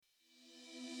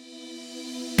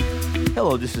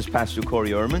Hello, this is Pastor Corey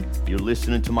Ehrman. You're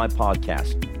listening to my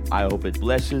podcast. I hope it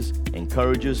blesses,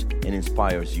 encourages, and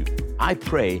inspires you. I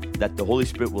pray that the Holy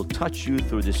Spirit will touch you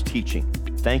through this teaching.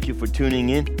 Thank you for tuning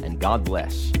in, and God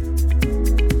bless.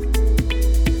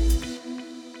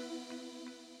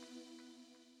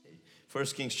 1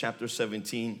 Kings chapter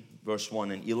 17, verse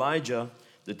 1. And Elijah,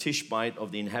 the Tishbite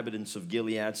of the inhabitants of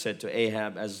Gilead, said to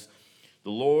Ahab, as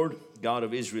the Lord God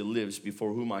of Israel lives,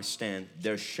 before whom I stand,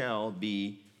 there shall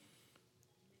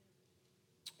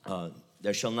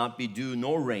not be dew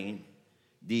nor rain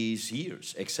these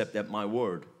years, except at my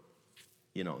word.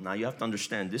 You know, now you have to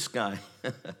understand, this guy,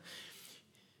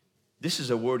 this is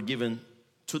a word given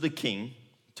to the king,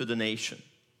 to the nation.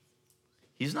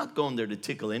 He's not going there to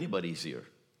tickle anybody's ear.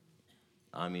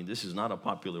 I mean, this is not a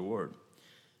popular word.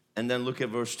 And then look at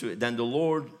verse 2. Then the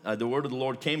word of the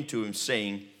Lord came to him,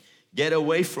 saying, get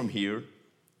away from here,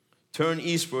 turn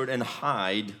eastward and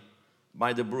hide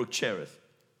by the brook Cherith,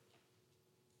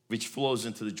 which flows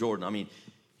into the Jordan. I mean,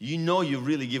 you know you've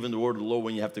really given the word of the Lord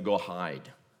when you have to go hide.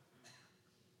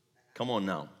 Come on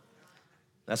now.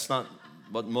 That's not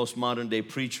what most modern day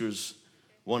preachers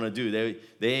want to do.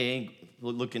 They ain't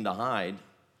looking to hide.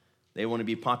 They want to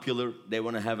be popular. They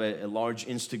want to have a large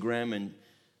Instagram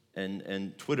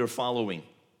and Twitter following.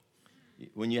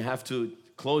 When you have to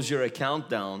close your account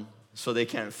down so they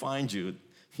can't find you,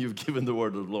 you've given the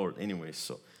word of the Lord anyway.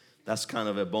 So that's kind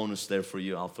of a bonus there for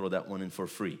you. I'll throw that one in for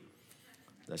free.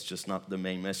 That's just not the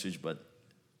main message, but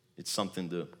it's something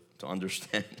to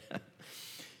understand.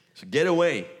 So get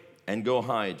away and go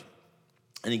hide.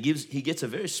 And he gets a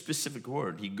very specific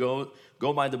word. He go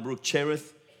by the brook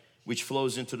Cherith, which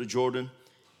flows into the Jordan.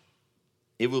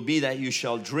 It will be that you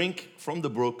shall drink from the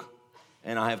brook,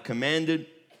 and I have commanded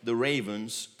the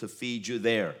ravens to feed you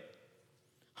there.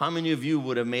 How many of you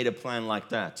would have made a plan like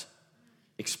that,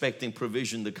 expecting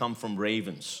provision to come from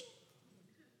ravens?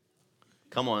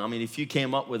 Come on, I mean, if you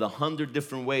came up with 100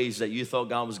 different ways that you thought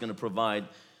God was going to provide,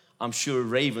 I'm sure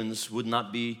ravens would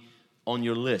not be on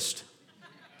your list.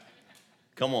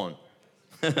 Come on.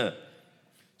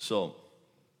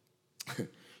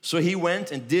 So he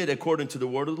went and did according to the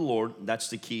word of the Lord. That's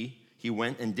the key. He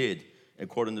went and did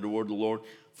according to the word of the Lord.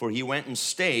 For he went and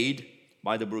stayed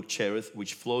by the brook Cherith,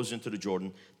 which flows into the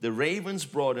Jordan. The ravens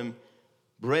brought him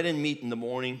bread and meat in the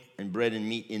morning and bread and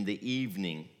meat in the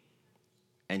evening,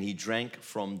 and he drank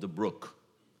from the brook.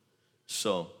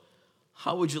 So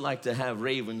how would you like to have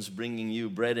ravens bringing you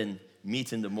bread and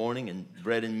meat in the morning and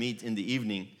bread and meat in the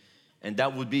evening, and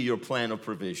that would be your plan of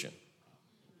provision?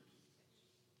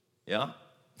 Yeah?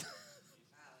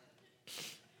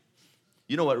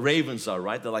 You know what ravens are,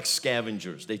 right? They're like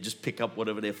scavengers. They just pick up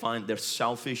whatever they find. They're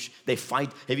selfish. They fight.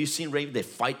 Have you seen ravens? They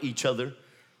fight each other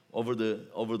over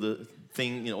the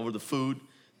thing, you know, over the food.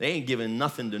 They ain't giving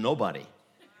nothing to nobody.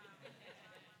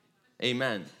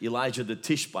 Amen. Elijah the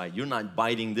Tishbite, you're not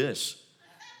biting this.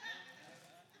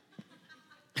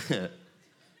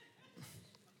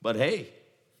 But hey,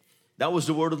 that was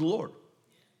the word of the Lord.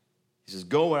 He says,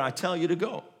 go where I tell you to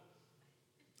go.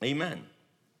 Amen.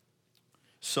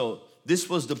 So this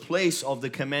was the place of the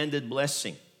commanded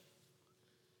blessing.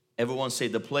 Everyone say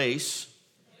the place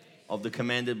of the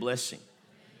commanded blessing.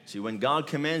 See, when God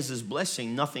commands His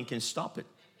blessing, nothing can stop it.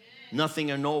 Nothing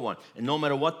or no one. And no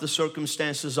matter what the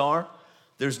circumstances are,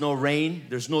 there's no rain,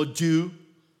 there's no dew,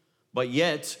 but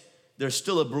yet there's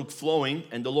still a brook flowing,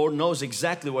 and the Lord knows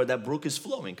exactly where that brook is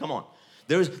flowing. Come on.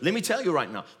 Let me tell you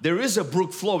right now, there is a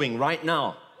brook flowing right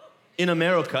now in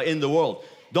America, in the world.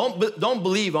 Don't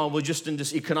believe, oh, we're just in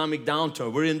this economic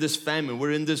downturn. We're in this famine.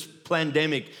 We're in this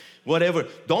pandemic, whatever.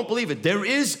 Don't believe it. There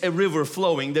is a river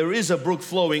flowing. There is a brook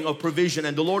flowing of provision.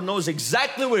 And the Lord knows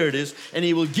exactly where it is. And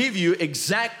He will give you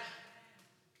exact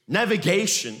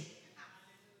navigation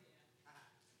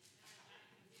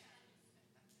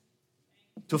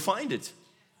to find it.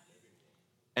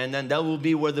 And then that will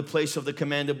be where the place of the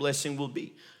commanded blessing will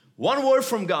be. One word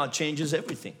from God changes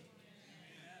everything.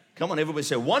 Come on, everybody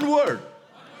say one word.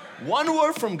 One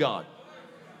word from God.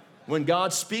 When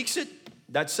God speaks it,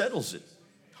 that settles it.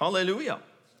 Hallelujah.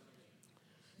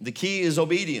 The key is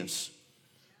obedience.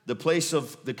 The place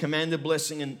of the commanded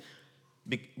blessing, and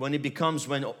when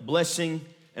blessing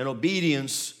and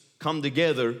obedience come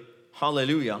together,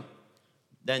 hallelujah,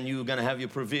 then you're going to have your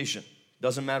provision.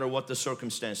 Doesn't matter what the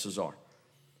circumstances are.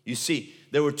 You see,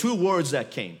 there were two words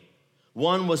that came.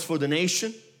 One was for the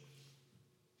nation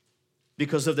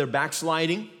because of their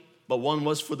backsliding. But one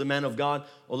was for the man of God,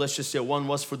 or let's just say one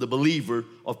was for the believer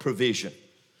of provision.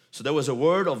 So there was a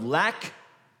word of lack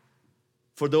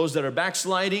for those that are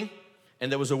backsliding, and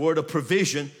there was a word of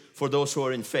provision for those who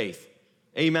are in faith.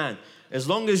 Amen. As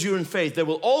long as you're in faith, there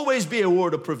will always be a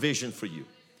word of provision for you.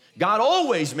 God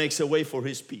always makes a way for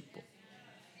His people.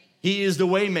 He is the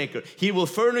way maker. He will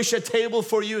furnish a table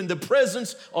for you in the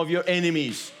presence of your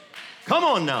enemies. Come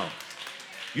on now.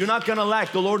 You're not going to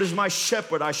lack. The Lord is my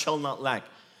shepherd, I shall not lack.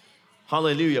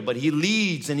 Hallelujah. But He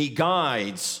leads and He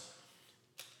guides.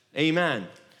 Amen.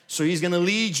 So He's going to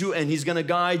lead you and He's going to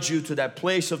guide you to that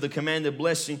place of the commanded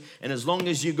blessing. And as long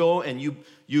as you go and you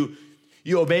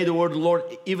obey the word of the Lord,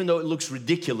 even though it looks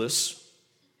ridiculous.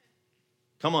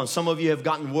 Come on, some of you have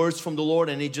gotten words from the Lord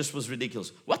and it just was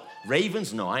ridiculous. What?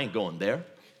 Ravens? No, I ain't going there.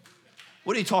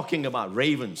 What are you talking about?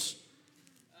 Ravens.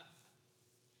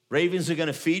 Ravens are going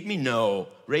to feed me? No.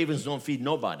 Ravens don't feed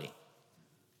nobody.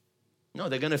 No,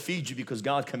 they're going to feed you because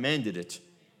God commanded it.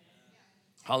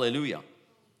 Hallelujah.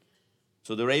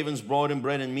 So the ravens brought him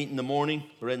bread and meat in the morning,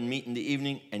 bread and meat in the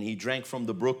evening, and he drank from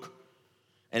the brook.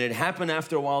 And it happened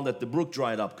after a while that the brook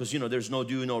dried up because, there's no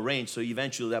dew, no rain. So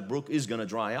eventually that brook is going to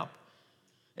dry up.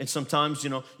 And sometimes,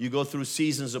 you go through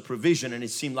seasons of provision and it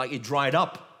seemed like it dried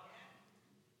up.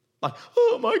 Like,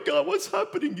 oh my God, what's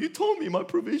happening? You told me my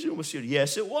provision was here.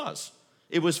 Yes, it was.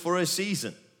 It was for a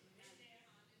season.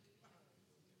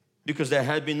 Because there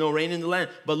had been no rain in the land.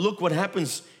 But look what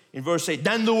happens in verse 8.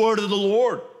 Then the word of the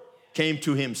Lord came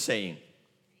to him saying.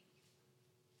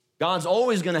 God's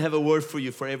always going to have a word for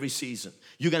you for every season.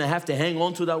 You're going to have to hang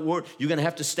on to that word. You're going to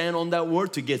have to stand on that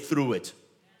word to get through it.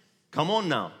 Come on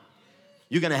now.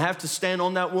 You're going to have to stand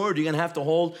on that word. You're going to have to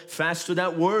hold fast to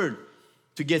that word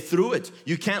to get through it.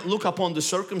 You can't look upon the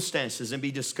circumstances and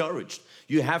be discouraged.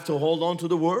 You have to hold on to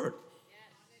the word.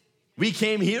 We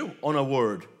came here on a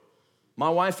word. My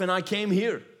wife and I came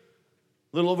here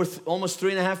a little over almost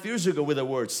 3.5 years ago with a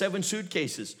word. 7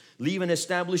 suitcases. Leave an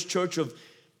established church of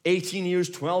 18 years,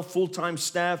 12 full-time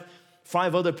staff,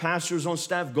 5 other pastors on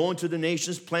staff, going to the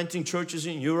nations, planting churches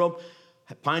in Europe,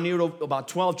 pioneered about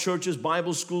 12 churches,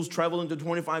 Bible schools, traveling to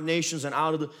 25 nations, and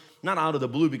not out of the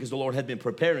blue because the Lord had been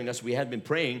preparing us. We had been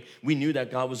praying. We knew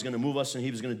that God was going to move us and He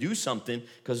was going to do something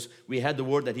because we had the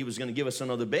word that He was going to give us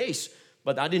another base.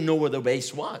 But I didn't know where the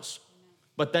base was.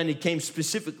 But then it came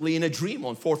specifically in a dream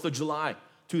on 4th of July,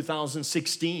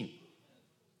 2016.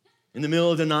 In the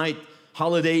middle of the night,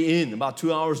 Holiday Inn, about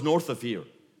 2 hours north of here.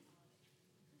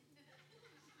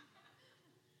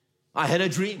 I had a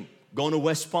dream going to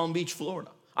West Palm Beach, Florida.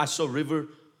 I saw River,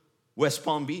 West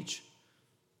Palm Beach.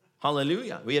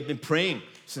 Hallelujah. We had been praying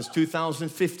since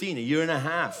 2015, a year and a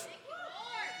half.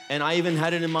 And I even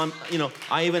had it in my,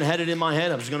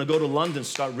 head. I was going to go to London,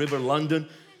 start River London,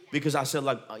 because I said,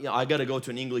 I got to go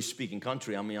to an English-speaking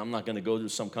country. I'm not going to go to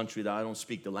some country that I don't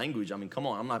speak the language. Come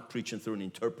on, I'm not preaching through an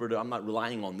interpreter. I'm not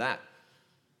relying on that.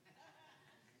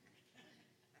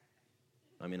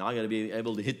 I got to be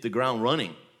able to hit the ground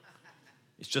running.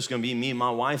 It's just going to be me and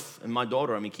my wife and my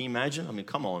daughter. Can you imagine?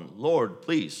 Come on, Lord,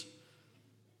 please.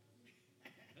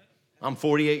 I'm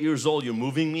 48 years old. You're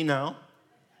moving me now?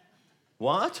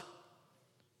 What?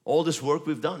 All this work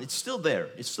we've done, it's still there.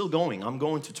 It's still going. I'm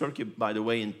going to Turkey, by the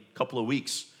way, in a couple of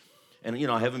weeks. And,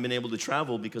 I haven't been able to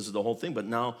travel because of the whole thing. But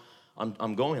now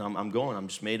I'm going. I'm going. I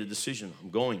just made a decision. I'm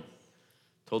going.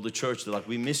 Told the church, they're like,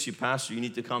 we miss you, Pastor. You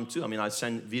need to come too. I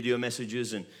send video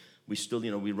messages and we still,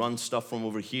 we run stuff from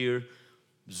over here.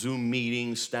 Zoom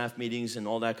meetings, staff meetings, and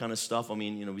all that kind of stuff.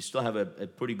 We still have a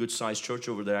pretty good sized church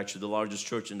over there, actually the largest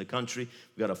church in the country.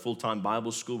 We've got a full-time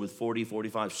Bible school with 40,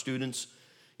 45 students.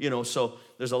 So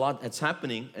there's a lot that's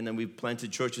happening, and then we've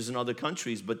planted churches in other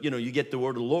countries. But, you get the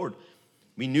word of the Lord.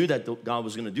 We knew that God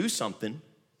was going to do something.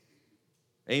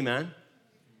 Amen.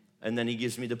 And then He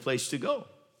gives me the place to go.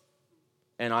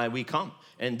 And we come.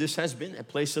 And this has been a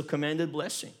place of commanded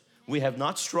blessing. We have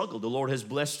not struggled. The Lord has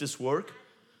blessed this work.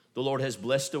 The Lord has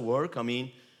blessed the work.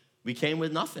 We came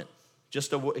with nothing,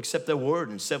 except a word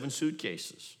and 7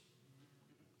 suitcases.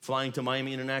 Flying to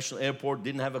Miami International Airport,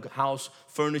 didn't have a house,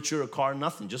 furniture, a car,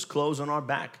 nothing, just clothes on our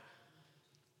back.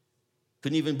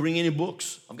 Couldn't even bring any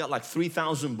books. I've got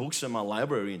 3,000 books in my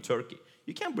library in Turkey.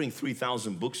 You can't bring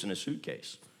 3,000 books in a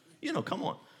suitcase. Come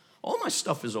on. All my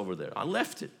stuff is over there. I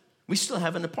left it. We still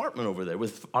have an apartment over there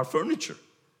with our furniture.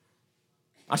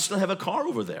 I still have a car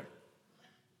over there.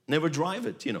 Never drive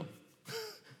it,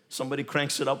 Somebody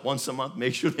cranks it up once a month,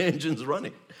 make sure the engine's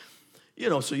running.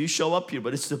 So you show up here,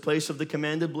 but it's the place of the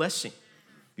commanded blessing.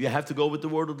 You have to go with the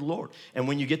word of the Lord. And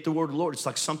when you get the word of the Lord, it's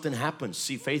like something happens.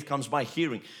 See, faith comes by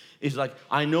hearing. It's like,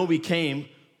 I know we came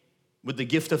with the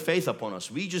gift of faith upon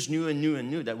us. We just knew and knew and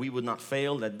knew that we would not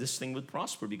fail, that this thing would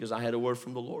prosper because I had a word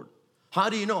from the Lord. How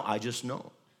do you know? I just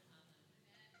know.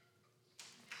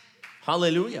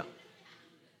 Hallelujah.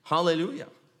 Hallelujah.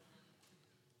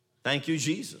 Thank you,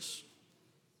 Jesus.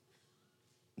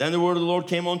 Then the word of the Lord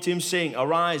came unto him, saying,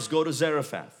 Arise, go to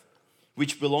Zarephath,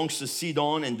 which belongs to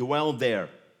Sidon, and dwell there.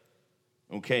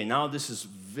 Okay, now this is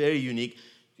very unique.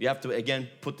 You have to, again,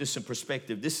 put this in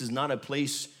perspective. This is not a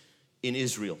place in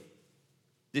Israel.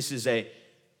 This is a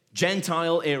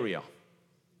Gentile area.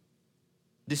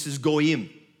 This is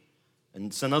Goyim, and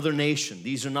it's another nation.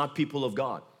 These are not people of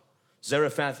God.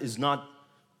 Zarephath is not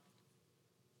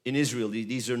in Israel.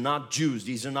 These are not Jews.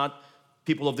 These are not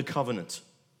people of the covenant.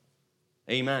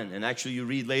 Amen. And actually you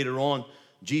read later on,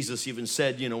 Jesus even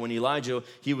said, you know, when Elijah,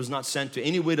 he was not sent to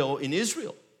any widow in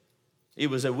Israel. It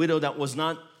was a widow that was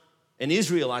not an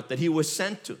Israelite that he was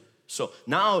sent to. So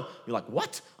now you're like,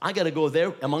 what? I got to go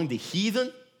there among the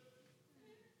heathen?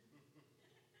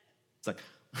 It's like,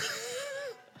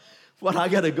 what? I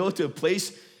got to go to a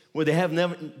place where they have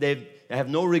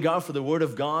no regard for the word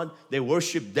of God. They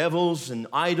worship devils and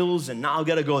idols, and now I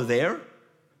got to go there?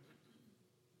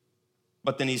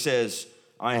 But then he says,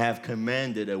 I have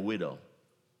commanded a widow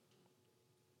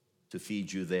to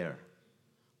feed you there.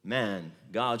 Man,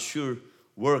 God sure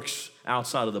works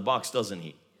outside of the box, doesn't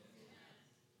he?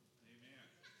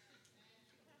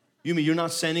 You mean you're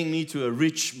not sending me to a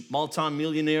rich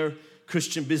multi-millionaire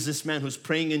Christian businessman who's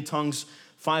praying in tongues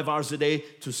 5 hours a day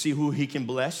to see who he can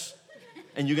bless?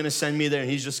 And you're going to send me there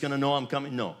and he's just going to know I'm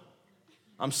coming? No.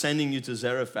 I'm sending you to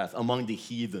Zarephath among the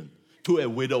heathen, to a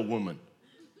widow woman.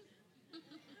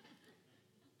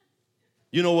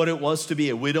 You know what it was to be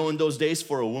a widow in those days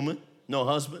for a woman? No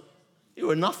husband? You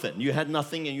were nothing. You had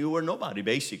nothing and you were nobody,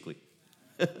 basically.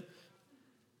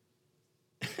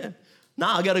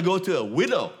 Now I got to go to a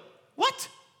widow. What?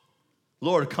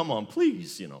 Lord, come on,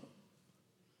 please, you know.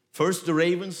 First the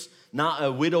ravens, now a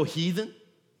widow heathen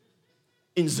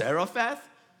in Zarephath?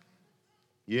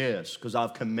 Yes, because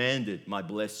I've commanded my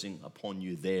blessing upon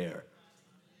you there.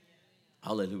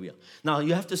 Hallelujah. Now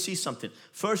you have to see something.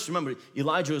 First, remember,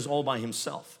 Elijah is all by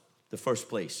himself, the first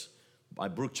place. By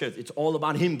Brook Church, it's all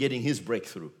about him getting his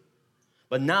breakthrough.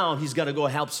 But now he's got to go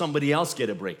help somebody else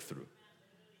get a breakthrough.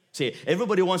 See,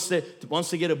 everybody wants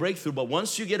to get a breakthrough, but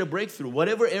once you get a breakthrough,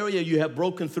 whatever area you have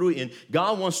broken through in,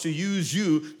 God wants to use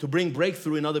you to bring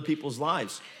breakthrough in other people's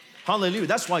lives. Hallelujah.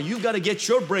 That's why you've got to get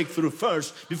your breakthrough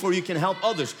first before you can help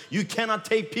others. You cannot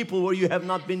take people where you have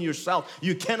not been yourself.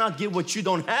 You cannot give what you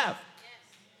don't have.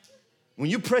 When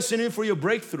you press in for your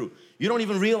breakthrough, you don't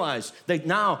even realize that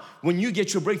now when you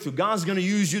get your breakthrough, God's going to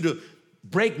use you to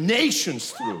break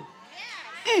nations through.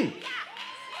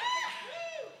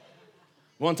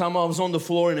 One time I was on the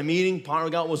floor in a meeting, power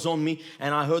of God was on me,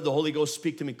 and I heard the Holy Ghost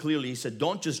speak to me clearly. He said,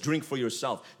 don't just drink for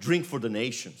yourself, drink for the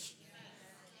nations.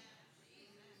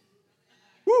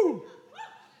 Woo!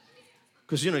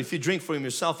 Because, you know, if you drink for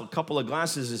yourself, a couple of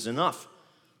glasses is enough.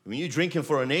 When you're drinking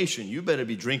for a nation, you better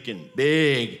be drinking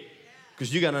big.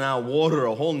 Because you got to now water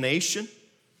a whole nation.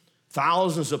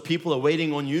 Thousands of people are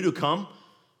waiting on you to come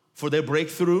for their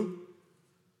breakthrough.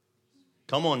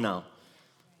 Come on now.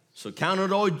 So count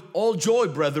it all joy,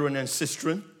 brethren and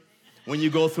sistren, when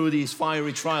you go through these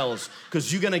fiery trials,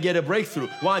 because you're going to get a breakthrough.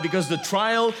 Why? Because the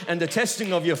trial and the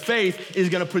testing of your faith is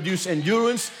going to produce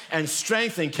endurance and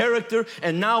strength and character.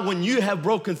 And now when you have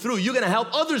broken through, you're going to help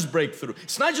others break through.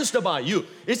 It's not just about you.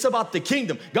 It's about the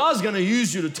kingdom. God's going to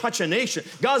use you to touch a nation.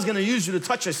 God's going to use you to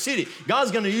touch a city.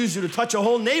 God's going to use you to touch a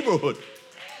whole neighborhood.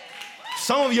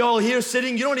 Some of y'all here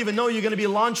sitting, you don't even know you're going to be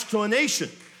launched to a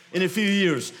nation in a few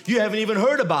years you haven't even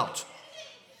heard about.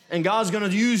 And God's going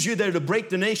to use you there to break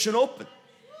the nation open.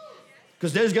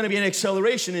 Because there's going to be an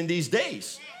acceleration in these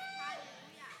days.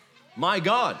 My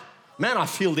God. Man, I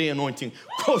feel the anointing.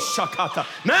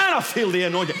 Man, I feel the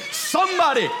anointing.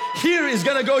 Somebody here is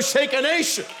going to go shake a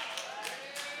nation.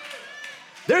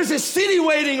 There's a city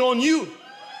waiting on you.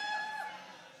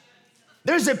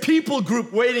 There's a people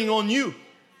group waiting on you.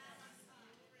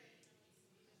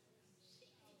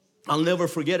 I'll never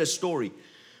forget a story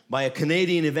by a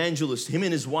Canadian evangelist, him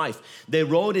and his wife. They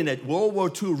rode in a World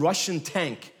War II Russian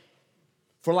tank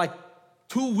for like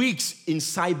 2 weeks in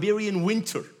Siberian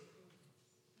winter.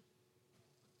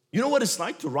 You know what it's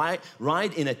like to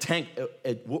ride in a tank,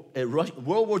 a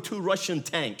World War II Russian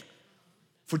tank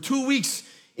for 2 weeks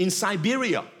in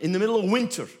Siberia in the middle of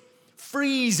winter,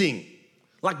 freezing,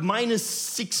 like minus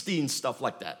 60 and stuff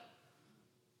like that.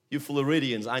 You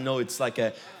Floridians, I know it's like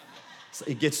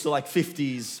it gets to like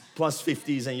 50s, plus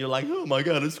 50s, and you're like, oh my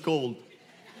God, it's cold.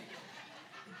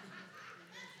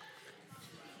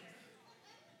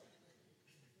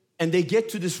 And they get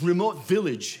to this remote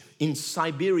village in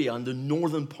Siberia, in the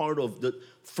northern part of the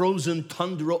frozen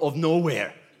tundra of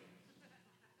nowhere.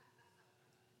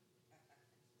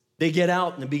 They get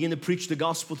out and they begin to preach the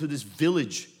gospel to this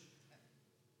village.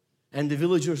 And the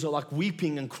villagers are like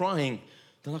weeping and crying.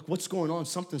 They're like, what's going on?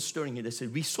 Something's stirring here. They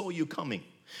said, we saw you coming.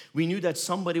 We knew that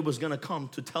somebody was going to come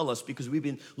to tell us because we've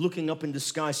been looking up in the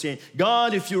sky saying,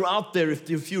 God, if you're out there,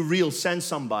 if you're real, send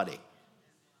somebody.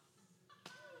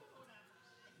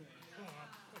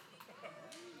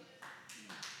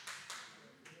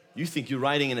 You think you're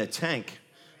riding in a tank.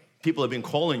 People have been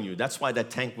calling you. That's why that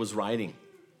tank was riding.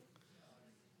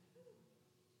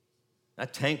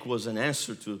 That tank was an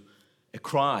answer to a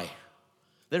cry.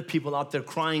 There are people out there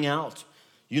crying out.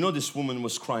 You know this woman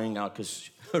was crying out because,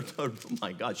 oh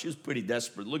my God, she was pretty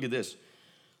desperate. Look at this.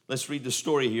 Let's read the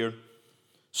story here.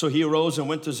 So he arose and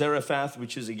went to Zarephath,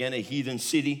 which is again a heathen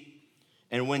city.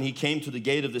 And when he came to the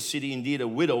gate of the city, indeed a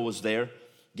widow was there,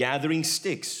 gathering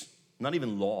sticks, not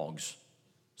even logs,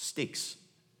 sticks.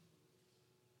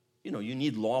 You know, you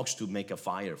need logs to make a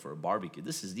fire for a barbecue.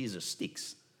 These are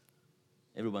sticks.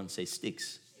 Everyone say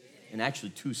sticks. And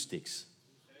actually 2 sticks.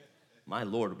 My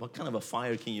Lord, what kind of a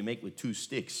fire can you make with 2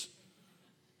 sticks?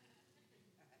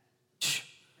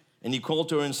 And he called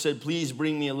to her and said, please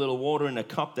bring me a little water in a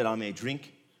cup that I may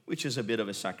drink, which is a bit of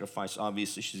a sacrifice.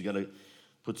 Obviously, she's going to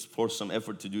put forth some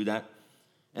effort to do that.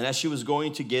 And as she was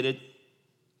going to get it,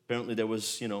 apparently there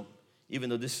was, you know, even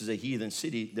though this is a heathen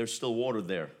city, there's still water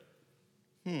there.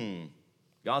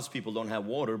 God's people don't have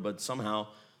water, but somehow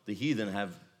the heathen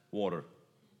have water.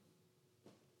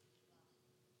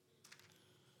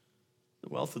 The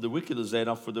wealth of the wicked is laid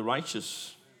up for the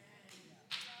righteous.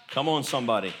 Come on,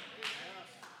 somebody.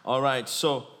 All right,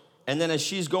 so, and then as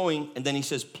she's going, and then he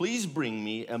says, please bring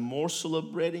me a morsel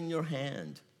of bread in your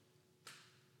hand.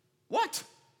 What?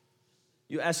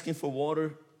 You asking for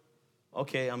water?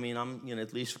 Okay, I mean, I'm, you know,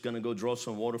 at least going to go draw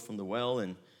some water from the well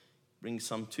and bring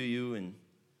some to you, and,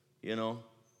 you know,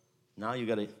 now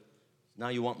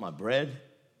you want my bread?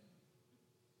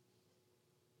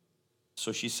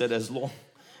 So she said, as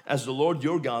the Lord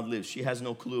your God lives. She has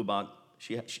no clue about,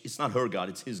 it's not her God,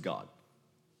 it's his God.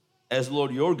 As the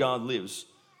Lord your God lives,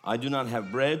 I do not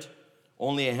have bread,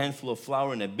 only a handful of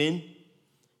flour in a bin,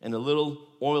 and a little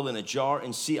oil in a jar.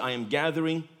 And see, I am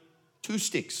gathering 2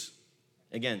 sticks.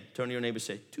 Again, turn to your neighbor and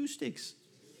say, 2 sticks.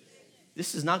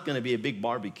 This is not going to be a big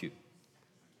barbecue.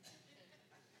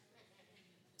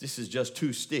 This is just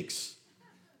 2 sticks.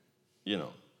 You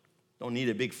know, don't need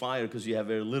a big fire because you have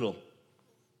very little.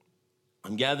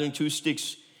 I'm gathering 2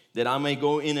 sticks that I may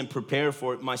go in and prepare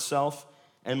for it myself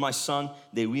and my son,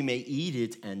 that we may eat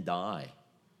it and die.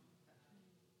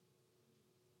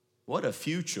 What a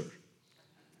future.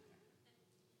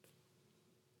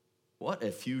 What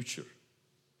a future.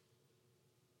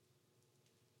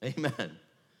 Amen.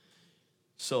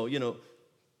 So, you know,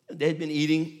 they had been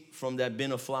eating from that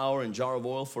bin of flour and jar of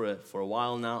oil for a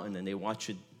while now, and then they watch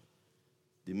it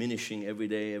diminishing every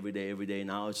day.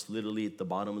 Now it's literally at the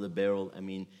bottom of the barrel. I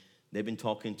mean, they've been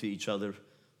talking to each other.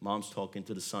 Mom's talking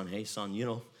to the son. Hey, son, you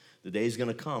know, the day's going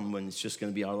to come when it's just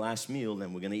going to be our last meal.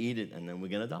 Then we're going to eat it, and then we're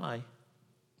going to die.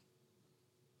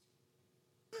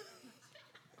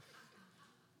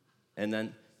 And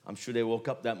then I'm sure they woke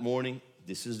up that morning.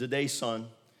 This is the day, son.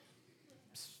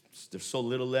 There's so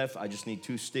little left. I just need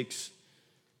 2 sticks.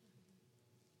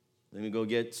 Let me go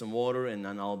get some water, and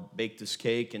then I'll bake this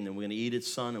cake, and then we're going to eat it,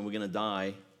 son, and we're going to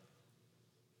die.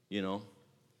 You know.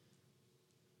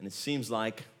 And it seems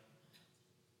like,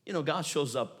 you know, God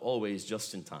shows up always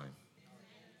just in time.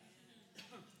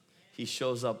 He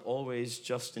shows up always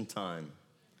just in time.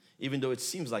 Even though it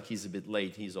seems like he's a bit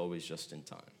late, he's always just in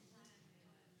time.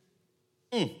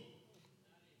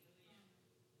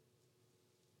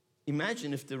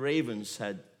 Imagine if the ravens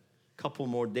had a couple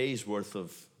more days worth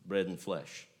of bread and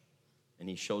flesh, and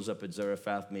he shows up at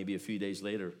Zarephath maybe a few days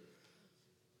later.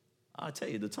 I'll tell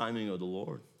you, the timing of the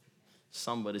Lord.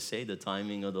 Somebody say the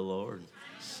timing of the Lord.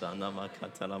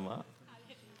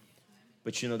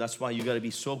 But you know, that's why you got to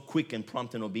be so quick and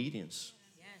prompt in obedience.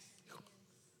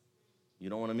 You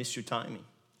don't want to miss your timing.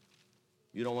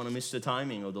 You don't want to miss the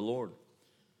timing of the Lord.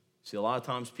 See, a lot of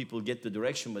times people get the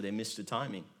direction, but they miss the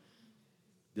timing.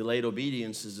 Delayed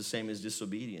obedience is the same as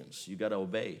disobedience. You got to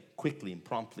obey quickly and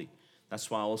promptly. That's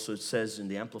why also it says in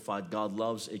the Amplified, God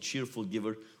loves a cheerful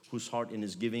giver whose heart in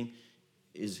his giving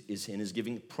is in his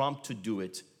giving, prompt to do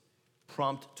it,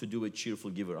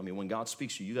 cheerful giver. I mean, when God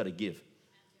speaks to you, you got to give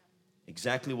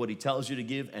exactly what he tells you to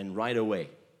give, and right away.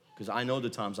 Because I know the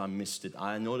times I missed it.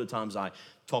 I know the times I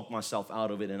talked myself out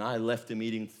of it, and I left the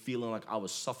meeting feeling like I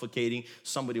was suffocating.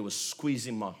 Somebody was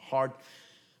squeezing my heart,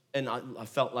 and I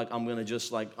felt like I'm going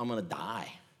to die.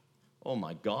 Oh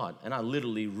my God. And I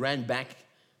literally ran back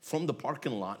from the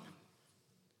parking lot,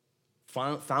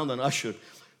 found an usher.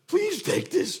 Please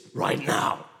take this right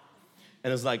now.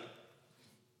 And it's like,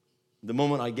 the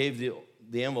moment I gave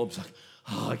the envelope, it's like,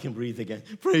 Oh, I can breathe again.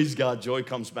 Praise God. Joy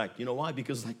comes back. You know why?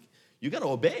 Because like you got to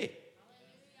obey.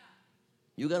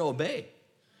 You got to obey.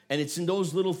 And it's in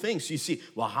those little things. You see,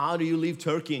 well, how do you leave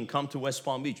Turkey and come to West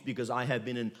Palm Beach? Because I have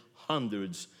been in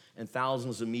hundreds and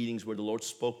thousands of meetings where the Lord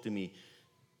spoke to me.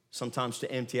 Sometimes to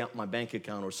empty out my bank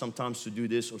account, or sometimes to do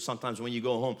this, or sometimes when you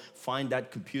go home, find that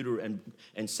computer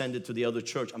and send it to the other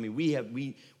church. I mean,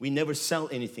 we never sell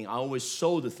anything. I always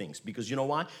sow the things. Because you know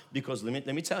why? Because let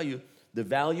me tell you, the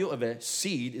value of a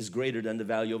seed is greater than the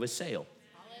value of a sale.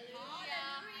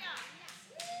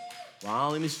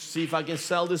 Well, let me see if I can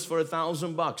sell this for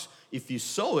 $1,000. If you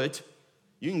sow it,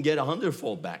 you can get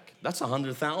 100-fold back. That's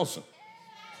 100,000.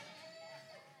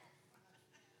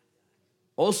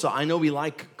 Also, I know we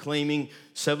like claiming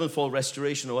sevenfold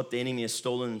restoration of what the enemy has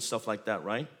stolen and stuff like that,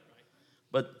 right?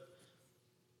 But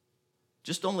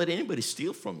just don't let anybody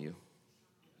steal from you.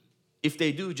 If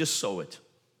they do, just sow it.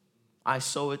 I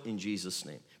sow it in Jesus'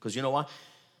 name. Because you know what?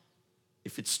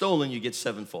 If it's stolen, you get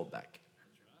sevenfold back.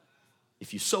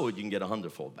 If you sow it, you can get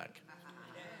 100-fold back.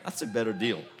 That's a better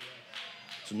deal.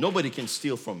 So nobody can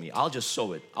steal from me. I'll just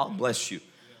sow it. I'll bless you.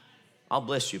 I'll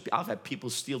bless you. I've had people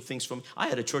steal things from me. I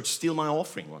had a church steal my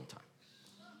offering one time.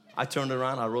 I turned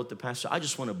around, I wrote the pastor, I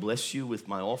just want to bless you with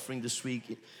my offering this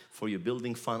week for your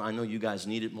building fund. I know you guys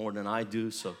need it more than I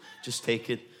do, so just take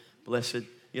it, bless it.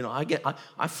 You know,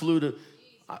 I flew to,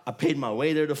 I paid my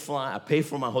way there to fly, I paid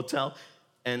for my hotel,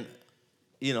 and,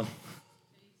 you know,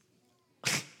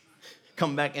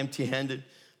 come back empty-handed,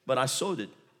 but I sowed it.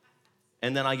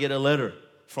 And then I get a letter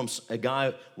from a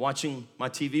guy watching my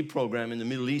TV program in the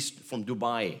Middle East from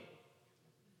Dubai.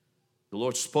 The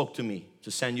Lord spoke to me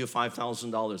to send you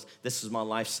 $5,000. This is my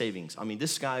life savings. I mean,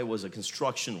 this guy was a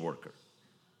construction worker.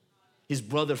 His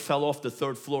brother fell off the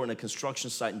 3rd floor in a construction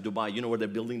site in Dubai. You know where they're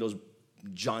building those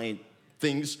giant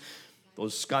things,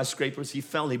 those skyscrapers? He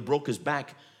fell, he broke his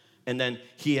back, and then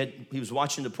he was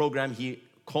watching the program. He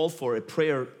called for a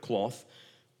prayer cloth.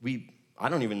 I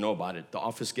don't even know about it. The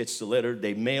office gets the letter.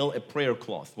 They mail a prayer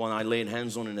cloth, one I laid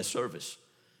hands on in a service.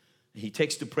 He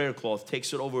takes the prayer cloth,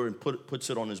 takes it over and puts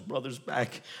it on his brother's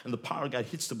back, and the power of God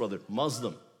hits the brother.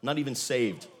 Muslim, not even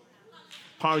saved.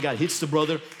 Power of God hits the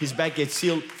brother. His back gets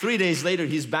sealed. 3 days later,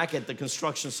 he's back at the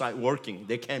construction site working.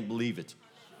 They can't believe it.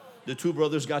 The 2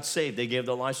 brothers got saved. They gave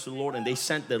their lives to the Lord, and they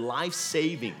sent their life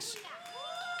savings.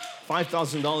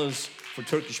 $5,000 for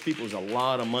Turkish people is a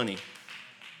lot of money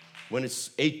when it's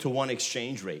 8-to-1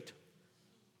 exchange rate.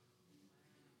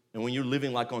 And when you're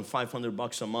living like on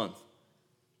 $500 a month,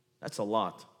 that's a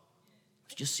lot.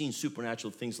 I've just seen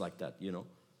supernatural things like that, you know.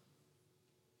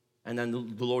 And then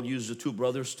the Lord used the 2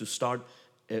 brothers to start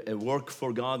a work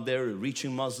for God there,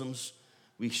 reaching Muslims.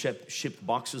 We shipped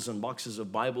boxes and boxes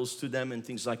of Bibles to them and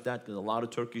things like that, because a lot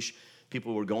of Turkish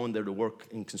people were going there to work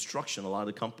in construction. A lot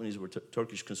of companies were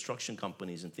Turkish construction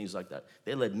companies and things like that.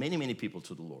 They led many, many people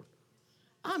to the Lord.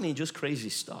 I mean, just crazy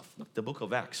stuff. Look, the book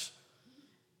of Acts.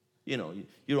 You know,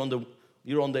 you're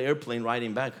on the airplane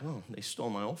riding back. Oh, they stole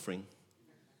my offering.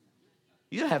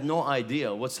 You have no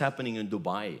idea what's happening in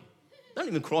Dubai. Don't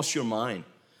even cross your mind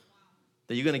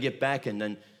that you're going to get back and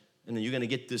then you're going to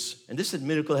get this. And this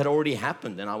miracle had already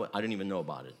happened, and I didn't even know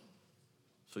about it.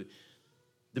 So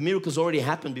the miracle's already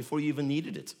happened before you even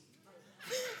needed it.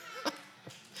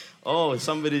 Oh,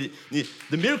 the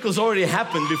miracle's already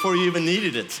happened before you even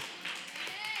needed it.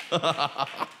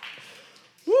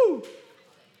 Woo!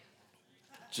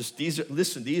 Just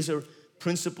these are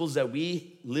principles that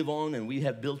we live on and we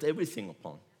have built everything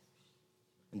upon.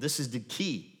 And this is the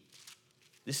key.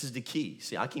 This is the key.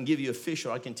 See, I can give you a fish,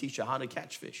 or I can teach you how to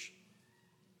catch fish.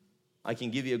 I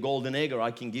can give you a golden egg, or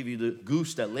I can give you the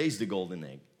goose that lays the golden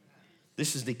egg.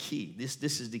 This is the key.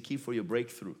 This is the key for your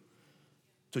breakthrough.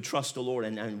 To trust the Lord.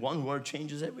 And one word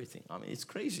changes everything. I mean, it's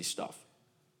crazy stuff.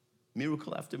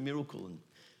 Miracle after miracle. And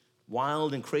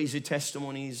wild and crazy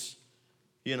testimonies,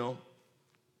 you know.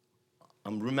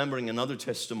 I'm remembering another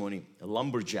testimony, a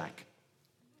lumberjack.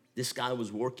 This guy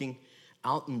was working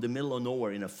out in the middle of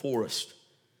nowhere in a forest,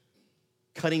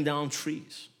 cutting down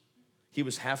trees. He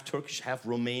was half Turkish, half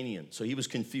Romanian. So he was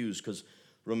confused because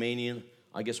Romanian,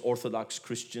 I guess Orthodox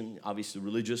Christian, obviously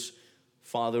religious,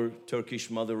 father Turkish,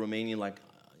 mother Romanian, like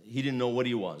he didn't know what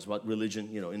he was, what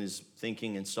religion, you know, in his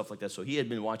thinking and stuff like that. So he had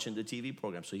been watching the TV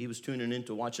program. So he was tuning in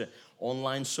to watch an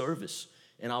online service.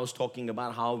 And I was talking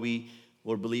about how we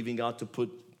were believing God to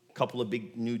put a couple of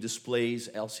big new displays,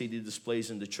 LCD displays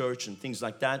in the church and things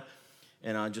like that.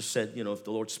 And I just said, you know, if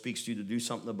the Lord speaks to you to do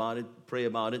something about it, pray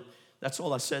about it. That's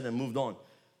all I said and moved on.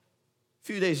 A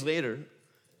few days later,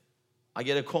 I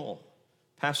get a call.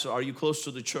 Pastor, are you close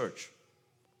to the church?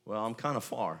 Well, I'm kind of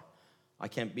far. I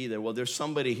can't be there. Well, there's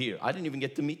somebody here. I didn't even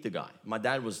get to meet the guy. My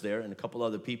dad was there and a couple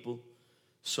other people.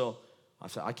 So I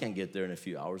said, I can't get there in a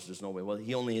few hours. There's no way. Well,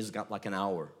 he only has got like an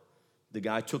hour. The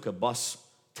guy took a bus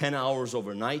 10 hours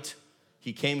overnight.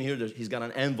 He came here. He's got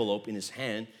an envelope in his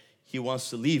hand. He wants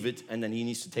to leave it, and then he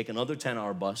needs to take another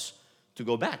 10-hour bus to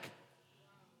go back.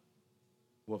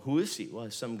 Well, who is he? Well,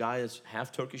 some guy that's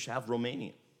half Turkish, half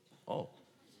Romanian. Oh,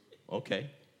 okay.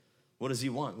 What does he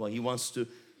want? Well, he wants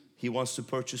to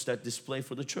purchase that display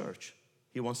for the church.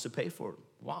 He wants to pay for it.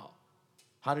 Wow.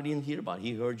 How did he hear about it?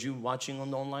 He heard you watching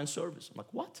on the online service. I'm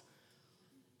like, what?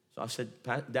 So I said,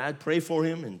 Dad, pray for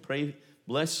him and pray,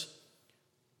 bless.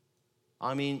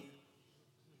 I mean,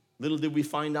 little did we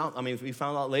find out. I mean, we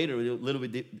found out later, little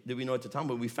bit did we know at the time,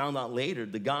 but we found out later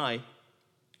the guy,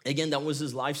 again, that was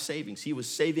his life savings. He was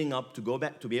saving up to go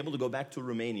back, to be able to go back to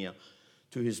Romania,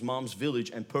 to his mom's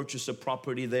village and purchase a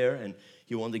property there. And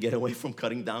he wanted to get away from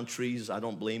cutting down trees. I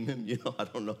don't blame him. I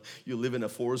don't know. You live in a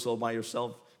forest all by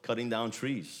yourself, cutting down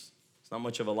trees. It's not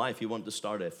much of a life. He wanted to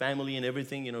start a family and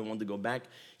everything. He wanted to go back.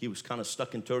 He was kind of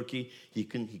stuck in Turkey. He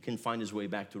couldn't find his way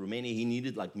back to Romania. He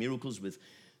needed like miracles with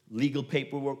legal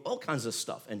paperwork, all kinds of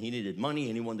stuff. And he needed money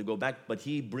and he wanted to go back. But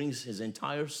he brings his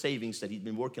entire savings that he'd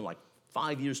been working like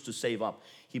 5 years to save up.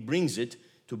 He brings it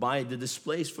to buy the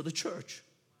displays for the church.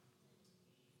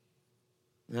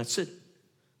 And that's it.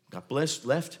 Got blessed,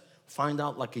 left. Find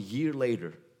out like a year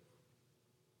later,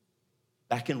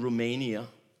 back in Romania,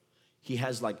 he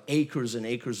has like acres and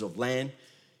acres of land.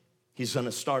 He's going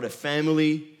to start a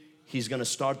family. He's going to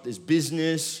start this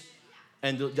business.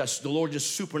 And the Lord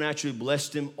just supernaturally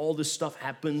blessed him. All this stuff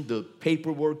happened. The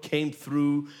paperwork came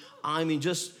through. I mean,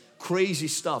 just crazy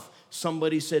stuff.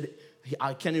 Somebody said,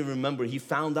 I can't even remember. He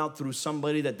found out through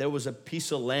somebody that there was a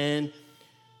piece of land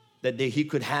that he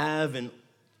could have. And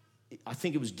I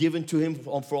think it was given to him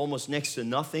for almost next to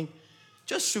nothing.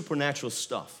 Just supernatural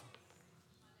stuff.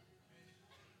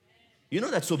 You know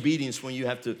that's obedience when you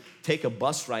have to take a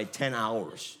bus ride 10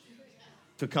 hours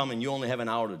to come and you only have an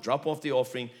hour to drop off the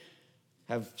offering,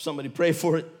 have somebody pray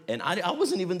for it. And I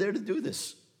wasn't even there to do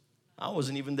this. I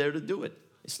wasn't even there to do it.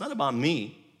 It's not about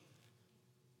me.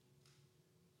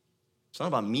 It's not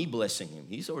about me blessing him.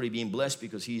 He's already being blessed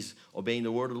because he's obeying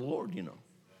the word of the Lord,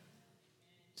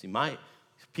 See,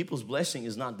 people's blessing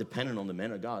is not dependent on the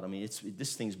man of God. I mean,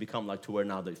 this thing's become like to where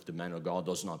now if the man of God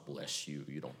does not bless you,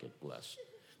 you don't get blessed.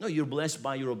 No, you're blessed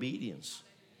by your obedience.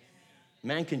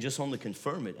 Man can just only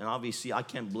confirm it. And obviously, I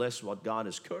can't bless what God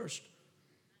has cursed.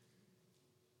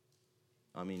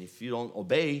 I mean, if you don't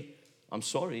obey, I'm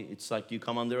sorry. It's like you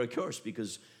come under a curse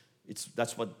because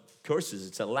that's what curse is.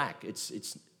 It's a lack.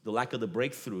 It's the lack of the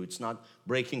breakthrough. It's not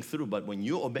breaking through. But when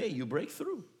you obey, you break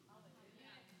through.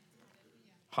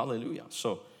 Hallelujah.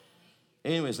 So,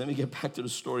 anyways, let me get back to the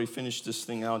story. Finish this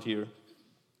thing out here.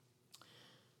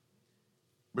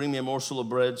 Bring me a morsel of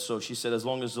bread. So she said, as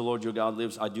long as the Lord your God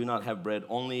lives, I do not have bread,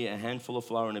 only a handful of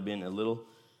flour in a bin, a little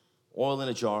oil in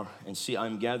a jar. And see,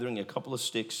 I'm gathering a couple of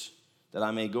sticks that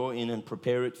I may go in and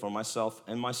prepare it for myself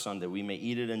and my son, that we may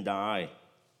eat it and die.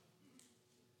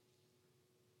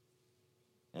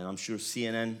 And I'm sure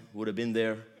CNN would have been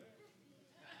there.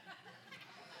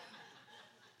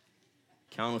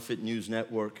 Counterfeit News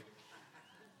Network.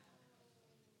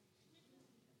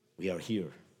 We are here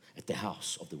at the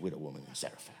house of the widow woman in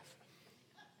Zarephath.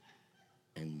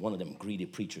 And one of them greedy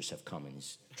preachers have come and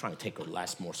he's trying to take her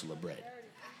last morsel of bread.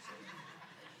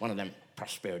 One of them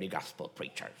prosperity gospel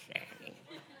preachers.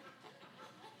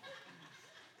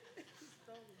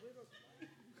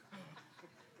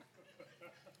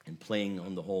 And playing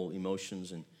on the whole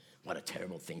emotions and what a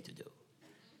terrible thing to do.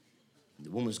 The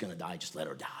woman's gonna die, just let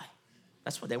her die.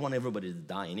 That's what they want everybody to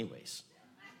die anyways.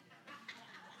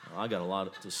 Well, I got a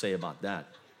lot to say about that.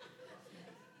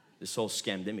 This whole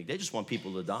scamdemic, they just want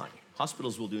people to die.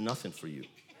 Hospitals will do nothing for you.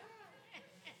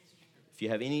 If you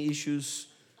have any issues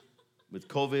with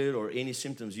COVID or any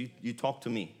symptoms, you talk to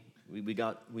me.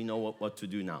 We know what to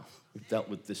do now. We've dealt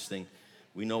with this thing.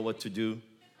 We know what to do.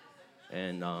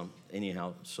 And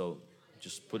anyhow, so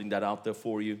just putting that out there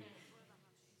for you.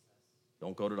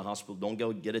 Don't go to the hospital. Don't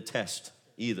go get a test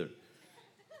either.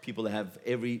 People that have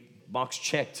every box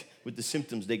checked with the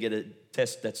symptoms, they get a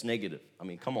test that's negative. I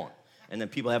mean, come on. And then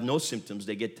people have no symptoms,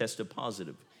 they get tested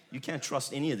positive. You can't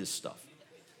trust any of this stuff.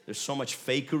 There's so much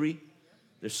fakery.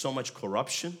 There's so much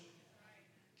corruption.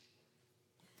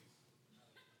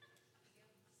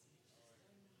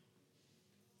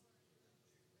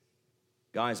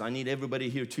 Guys, I need everybody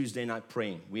here Tuesday night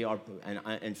praying. We are,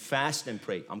 and fast and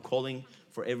pray. I'm calling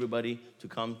for everybody to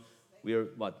come. We are,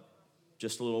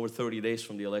 just a little over 30 days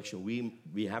from the election.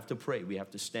 We have to pray. We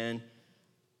have to stand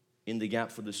in the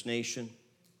gap for this nation.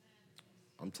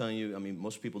 I'm telling you, I mean,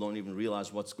 most people don't even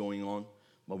realize what's going on,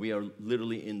 but we are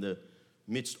literally in the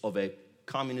midst of a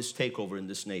communist takeover in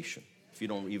this nation, if you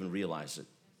don't even realize it.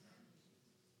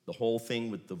 The whole thing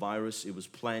with the virus, it was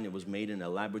planned, it was made in a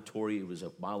laboratory, it was a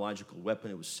biological weapon,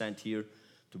 it was sent here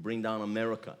to bring down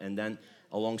America. And then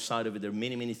alongside of it, there are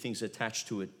many, many things attached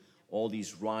to it. All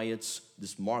these riots,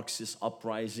 this Marxist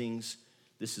uprisings,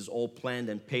 this is all planned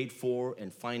and paid for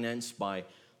and financed by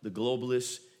the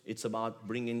globalists. It's about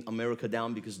bringing America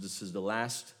down because this is the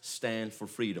last stand for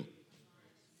freedom.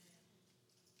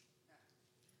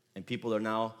 And people are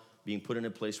now being put in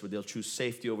a place where they'll choose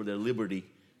safety over their liberty,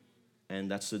 and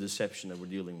that's the deception that we're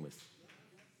dealing with.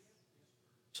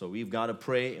 So we've got to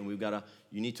pray, and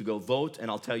you need to go vote, and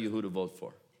I'll tell you who to vote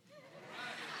for.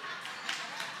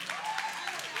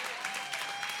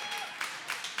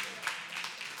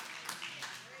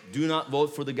 Do not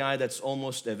vote for the guy that's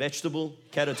almost a vegetable,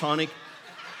 catatonic,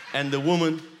 and the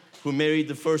woman who married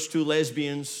the first 2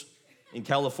 lesbians in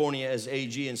California as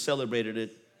AG and celebrated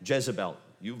it, Jezebel.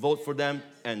 You vote for them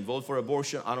and vote for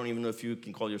abortion. I don't even know if you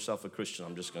can call yourself a Christian.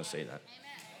 I'm just going to say that.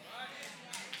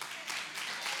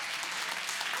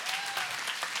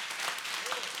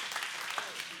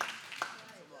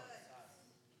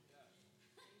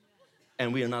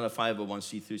 And we are not a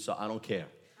 501c3, so I don't care.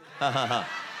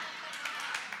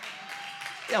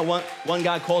 Yeah, one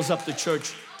guy calls up the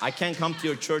church. I can't come to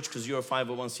your church because you're a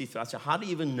 501c3. I said, how do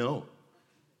you even know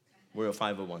we're a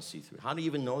 501c3? How do you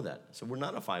even know that? I said, we're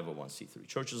not a 501c3.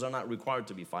 Churches are not required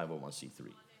to be 501c3.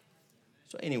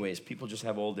 So anyways, people just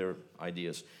have all their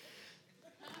ideas.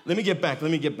 Let me get back.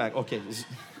 Okay.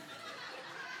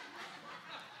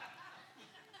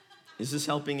 Is this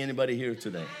helping anybody here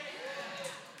today?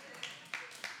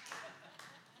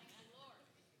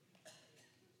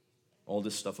 All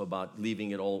this stuff about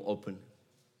leaving it all open.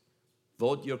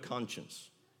 Vote your conscience.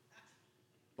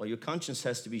 Well, your conscience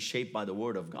has to be shaped by the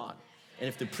Word of God. And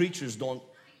if the preachers don't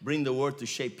bring the Word to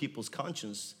shape people's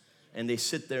conscience, and they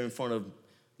sit there in front of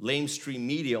lamestream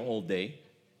media all day,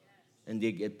 and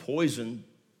they get poisoned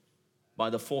by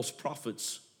the false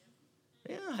prophets,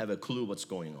 they don't have a clue what's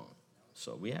going on.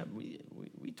 So we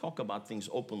talk about things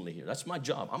openly here. That's my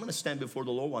job. I'm going to stand before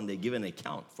the Lord one day, give an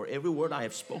account for every word I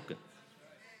have spoken.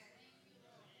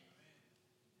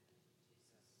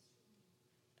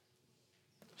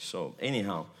 So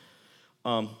anyhow,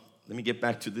 let me get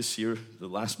back to this here, the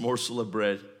last morsel of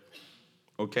bread.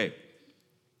 Okay,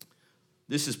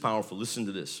 this is powerful. Listen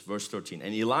to this, verse 13.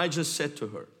 And Elijah said to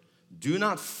her, do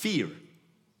not fear.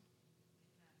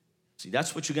 See,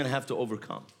 that's what you're going to have to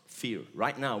overcome, fear.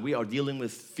 Right now, we are dealing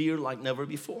with fear like never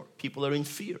before. People are in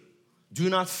fear. Do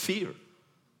not fear.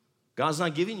 God's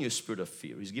not giving you a spirit of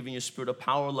fear. He's giving you a spirit of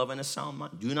power, love, and a sound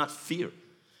mind. Do not fear.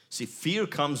 See, fear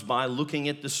comes by looking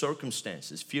at the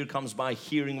circumstances. Fear comes by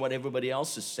hearing what everybody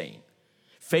else is saying.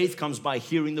 Faith comes by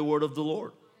hearing the word of the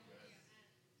Lord.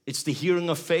 It's the hearing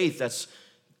of faith that's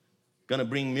going to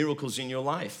bring miracles in your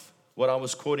life. What I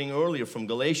was quoting earlier from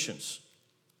Galatians.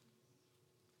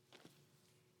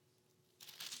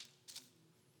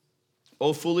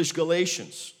 Oh, foolish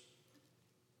Galatians.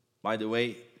 By the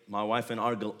way, my wife and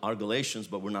I are Galatians,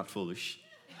 but we're not foolish.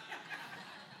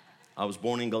 I was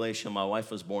born in Galatia. My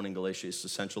wife was born in Galatia. It's the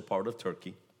central part of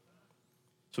Turkey.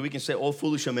 So we can say, oh,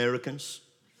 foolish Americans.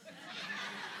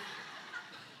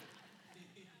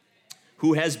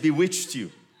 Who has bewitched you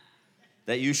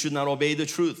that you should not obey the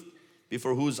truth,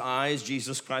 before whose eyes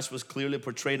Jesus Christ was clearly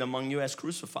portrayed among you as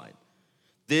crucified?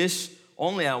 This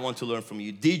only I want to learn from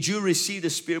you. Did you receive the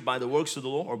Spirit by the works of the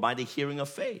law or by the hearing of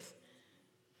faith?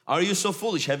 Are you so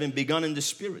foolish, having begun in the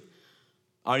Spirit?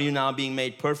 Are you now being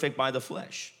made perfect by the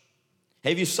flesh?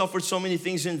 Have you suffered so many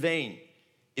things in vain,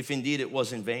 if indeed it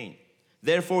was in vain?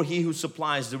 Therefore, he who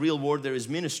supplies the real word there is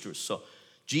ministers. So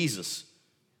Jesus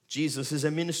is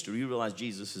a minister. You realize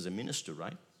Jesus is a minister,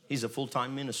 right? He's a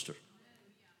full-time minister.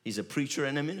 He's a preacher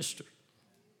and a minister.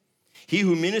 He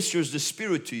who ministers the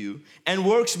Spirit to you and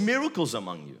works miracles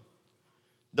among you.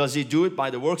 Does he do it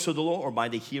by the works of the law or by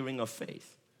the hearing of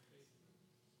faith?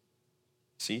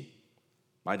 See?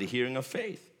 By the hearing of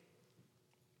faith.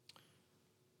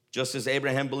 Just as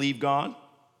Abraham believed God,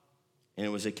 and it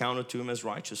was accounted to him as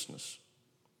righteousness.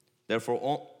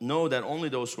 Therefore, know that only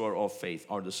those who are of faith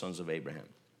are the sons of Abraham.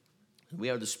 We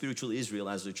are the spiritual Israel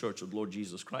as the church of the Lord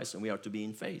Jesus Christ, and we are to be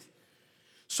in faith.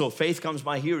 So faith comes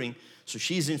by hearing. So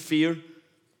she's in fear,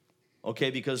 okay,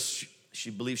 because she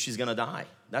believes she's going to die.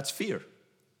 That's fear.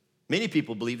 Many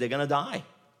people believe they're going to die.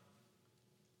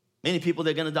 Many people,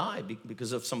 they're going to die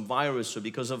because of some virus or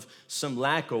because of some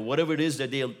lack or whatever it is that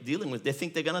they're dealing with. They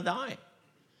think they're going to die.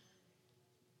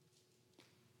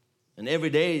 And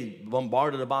every day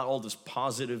bombarded about all this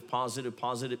positive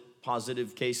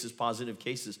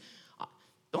cases.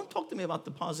 Don't talk to me about the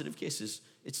positive cases.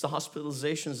 It's the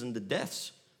hospitalizations and the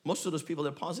deaths. Most of those people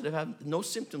that are positive have no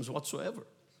symptoms whatsoever.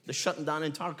 They're shutting down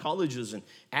entire colleges and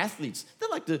athletes. They're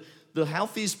like the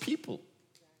healthiest people.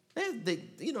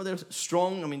 They're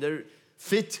strong. I mean, they're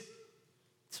fit.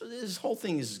 So this whole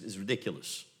thing is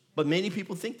ridiculous. But many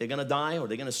people think they're going to die or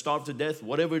they're going to starve to death,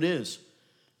 whatever it is.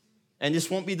 And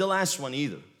this won't be the last one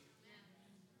either.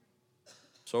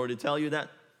 Sorry to tell you that.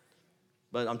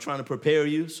 But I'm trying to prepare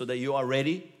you so that you are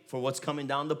ready for what's coming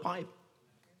down the pipe.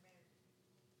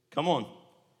 Come on.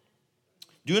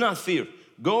 Do not fear.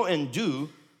 Go and do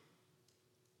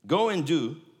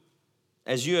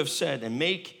as you have said, and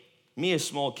make me a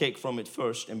small cake from it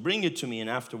first, and bring it to me, and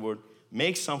afterward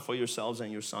make some for yourselves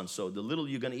and your sons. So the little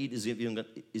you're going to eat is even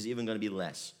going to be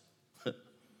less.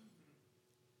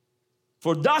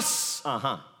 For thus,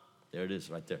 there it is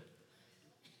right there.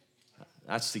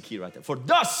 That's the key right there. For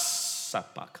thus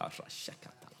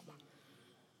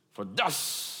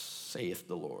saith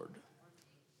the Lord,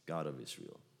 God of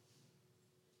Israel.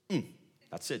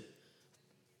 That's it.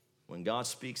 When God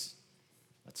speaks,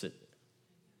 that's it.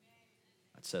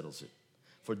 That settles it.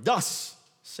 For thus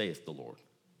saith the Lord,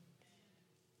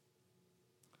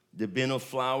 the bin of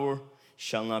flour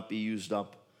shall not be used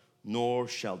up, nor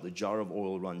shall the jar of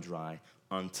oil run dry,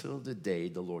 until the day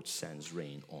the Lord sends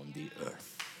rain on the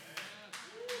earth.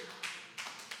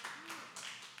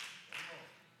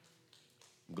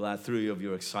 I'm glad 3 of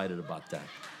you are excited about that.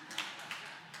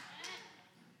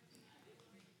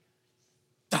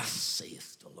 Thus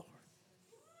saith the Lord.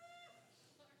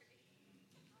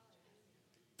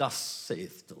 Thus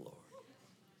saith the Lord.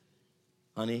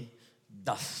 Honey,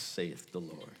 thus saith the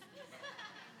Lord.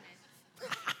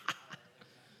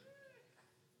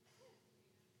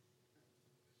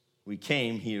 We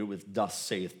came here with thus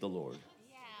saith the Lord.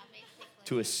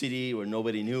 To a city where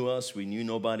nobody knew us, we knew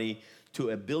nobody, to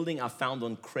a building I found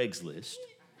on Craigslist.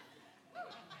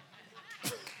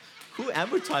 Who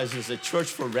advertises a church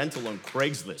for rental on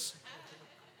Craigslist?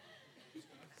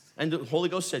 And the Holy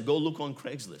Ghost said, go look on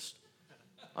Craigslist.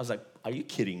 I was like, are you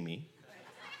kidding me?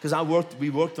 Because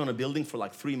we worked on a building for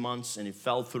like 3 months and it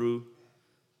fell through.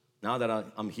 Now that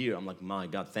I'm here, I'm like, my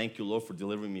God, thank you, Lord, for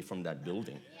delivering me from that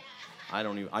building. I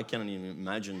can't even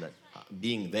imagine that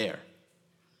being there.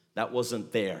 That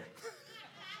wasn't there.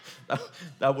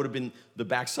 that would have been the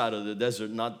backside of the desert,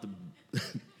 not the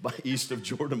by east of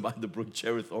Jordan by the brook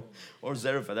Cherith or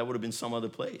Zarephath. That would have been some other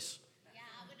place. Yeah,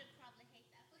 I would have probably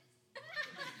hated that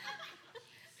place.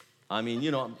 I mean,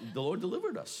 the Lord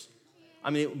delivered us. I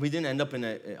mean, we didn't end up in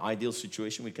an ideal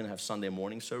situation. We couldn't have Sunday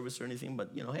morning service or anything,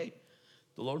 but hey,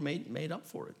 the Lord made up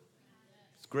for it.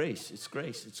 It's grace, it's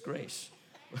grace, it's grace.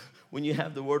 When you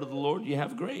have the word of the Lord, you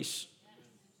have grace.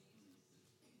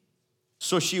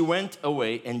 So she went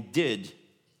away and did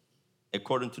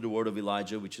according to the word of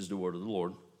Elijah, which is the word of the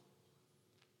Lord.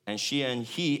 And she and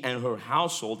he and her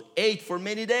household ate for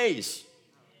many days.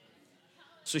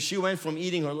 So she went from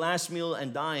eating her last meal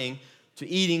and dying to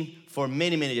eating for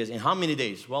many, many days. And how many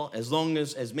days? Well,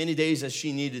 as many days as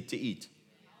she needed to eat.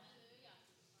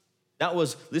 That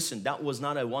was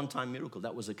not a one-time miracle.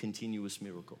 That was a continuous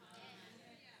miracle.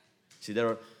 See, there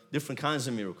are different kinds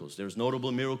of miracles. There's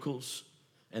notable miracles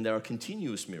and there are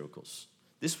continuous miracles.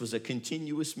 This was a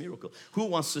continuous miracle. Who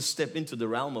wants to step into the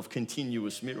realm of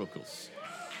continuous miracles?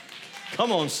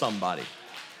 Come on, somebody.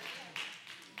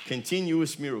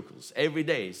 Continuous miracles. Every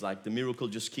day, it's like the miracle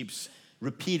just keeps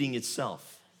repeating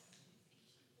itself.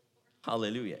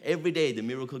 Hallelujah. Every day, the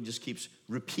miracle just keeps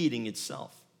repeating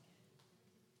itself.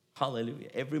 Hallelujah.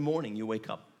 Every morning you wake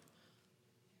up.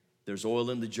 There's oil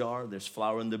in the jar. There's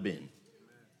flour in the bin.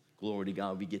 Glory to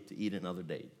God, we get to eat another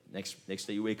day. Next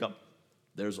day you wake up.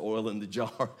 There's oil in the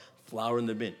jar, flour in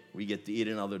the bin. We get to eat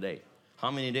another day.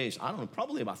 How many days? I don't know,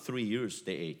 probably about 3 years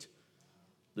they ate.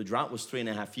 The drought was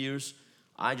 3.5 years.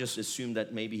 I just assumed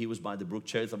that maybe he was by the brook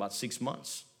Cherith about 6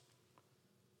 months.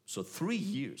 So 3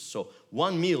 years. So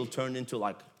one meal turned into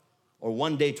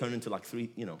one day turned into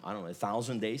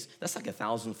 1,000 days. That's like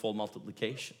 1,000-fold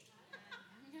multiplication.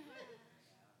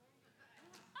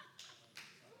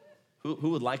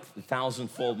 Who would like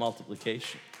 1,000-fold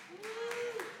multiplication?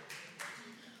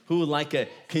 Who would like a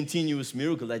continuous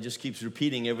miracle that just keeps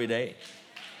repeating every day?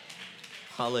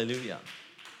 Hallelujah.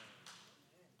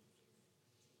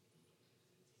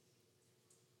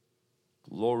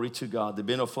 Glory to God. The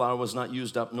bin of flour was not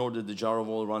used up, nor did the jar of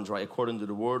oil run dry, according to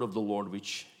the word of the Lord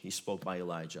which he spoke by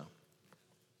Elijah.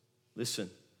 Listen,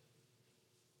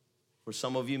 for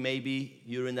some of you, maybe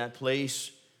you're in that place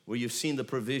where you've seen the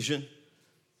provision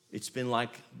It's been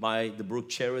like by the brook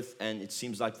Cherith, and it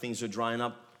seems like things are drying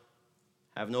up.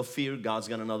 Have no fear. God's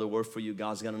got another word for you.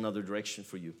 God's got another direction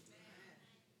for you.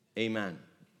 Amen.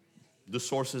 The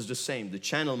source is the same. The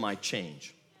channel might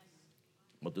change,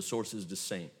 but the source is the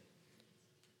same.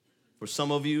 For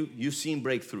some of you, you've seen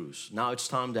breakthroughs. Now it's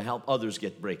time to help others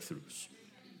get breakthroughs.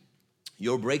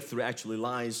 Your breakthrough actually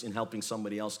lies in helping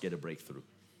somebody else get a breakthrough.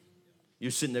 You're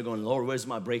sitting there going, Lord, where's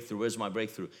my breakthrough? Where's my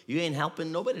breakthrough? You ain't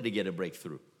helping nobody to get a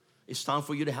breakthrough. It's time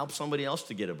for you to help somebody else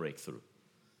to get a breakthrough.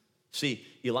 See,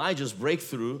 Elijah's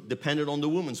breakthrough depended on the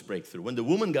woman's breakthrough. When the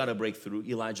woman got a breakthrough,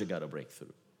 Elijah got a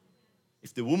breakthrough.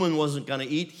 If the woman wasn't going to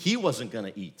eat, he wasn't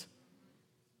going to eat.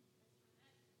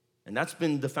 And that's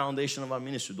been the foundation of our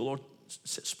ministry. The Lord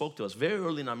spoke to us very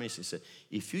early in our ministry. He said,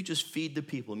 if you just feed the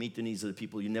people, meet the needs of the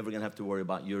people, you're never going to have to worry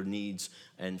about your needs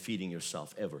and feeding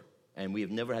yourself, ever. And we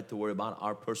have never had to worry about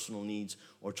our personal needs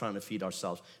or trying to feed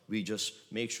ourselves. We just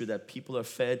make sure that people are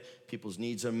fed, people's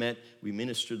needs are met. We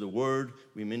minister the word,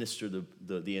 we minister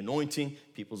the anointing.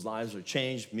 People's lives are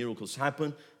changed, miracles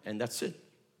happen, and that's it.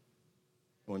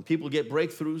 When people get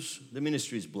breakthroughs, the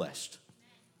ministry is blessed.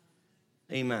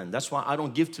 Amen. That's why I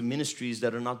don't give to ministries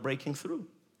that are not breaking through.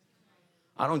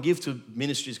 I don't give to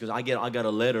ministries because I got a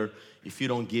letter, if you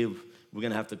don't give, we're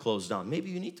going to have to close down. Maybe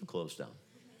you need to close down.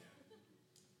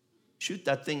 Shoot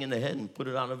that thing in the head and put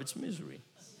it out of its misery.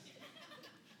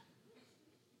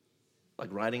 Like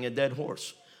riding a dead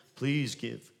horse. Please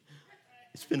give.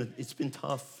 It's been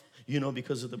tough,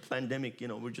 because of the pandemic.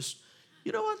 We're just,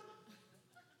 you know what?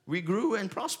 We grew and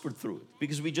prospered through it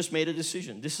because we just made a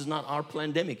decision. This is not our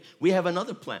pandemic. We have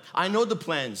another plan. I know the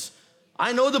plans.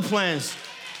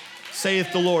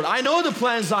 Saith the Lord. I know the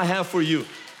plans I have for you,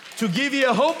 to give you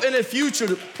a hope and a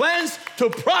future, plans to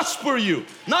prosper you,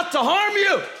 not to harm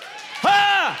you.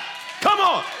 Ha! Come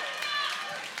on.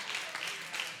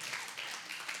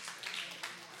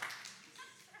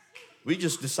 We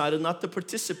just decided not to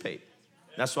participate.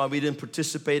 That's why we didn't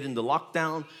participate in the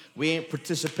lockdown. We ain't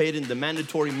participate in the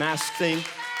mandatory mask thing.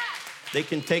 They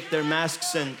can take their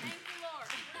masks and...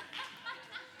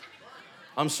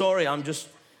 I'm sorry,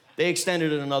 they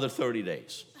extended it another 30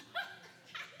 days.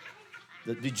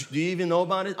 Do you even know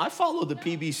about it? I follow the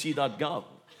pbc.gov.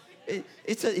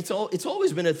 It's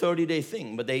always been a 30-day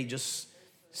thing, but they just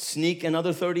sneak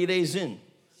another 30 days in.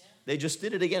 They just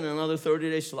did it again another 30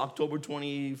 days till October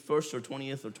 21st or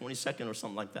 20th or 22nd or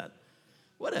something like that.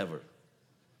 Whatever.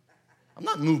 I'm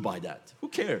not moved by that. Who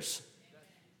cares?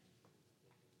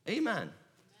 Amen.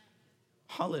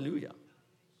 Hallelujah.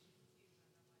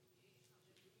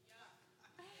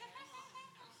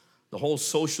 The whole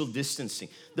social distancing.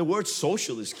 The word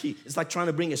social is key. It's like trying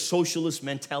to bring a socialist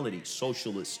mentality.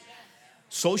 Socialist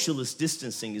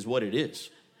distancing is what it is.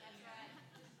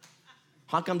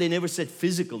 How come they never said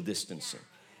physical distancing?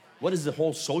 What is the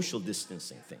whole social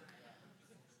distancing thing?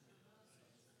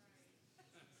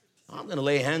 I'm going to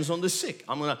lay hands on the sick.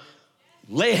 I'm going to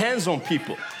lay hands on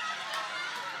people.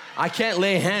 I can't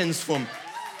lay hands from...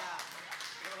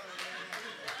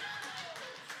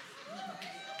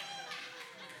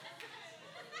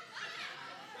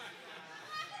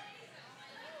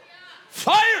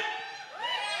 Fire!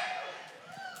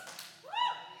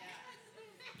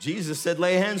 Jesus said,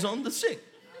 lay hands on the sick.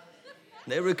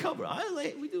 They recover.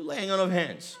 We do laying on of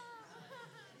hands.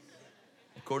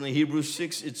 According to Hebrews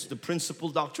 6, it's the principal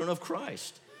doctrine of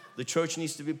Christ. The church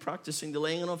needs to be practicing the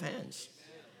laying on of hands.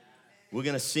 We're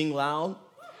going to sing loud.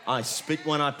 I spit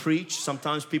when I preach.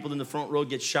 Sometimes people in the front row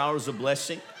get showers of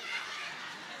blessing.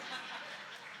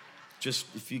 Just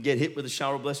if you get hit with a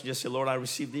shower of blessing, just say, Lord, I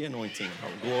receive the anointing.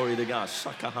 Oh, glory to God.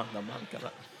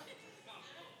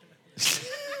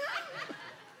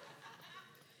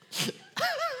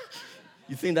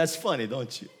 You think that's funny,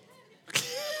 don't you?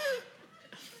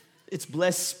 It's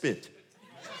blessed spit.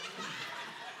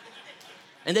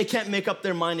 And they can't make up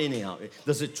their mind anyhow.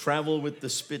 Does it travel with the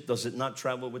spit? Does it not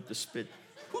travel with the spit?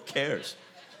 Who cares?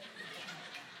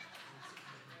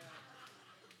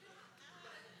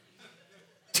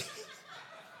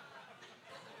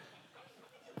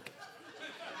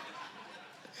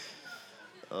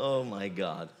 Oh my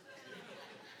God.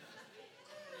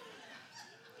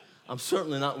 I'm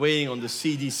certainly not waiting on the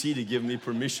CDC to give me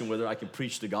permission whether I can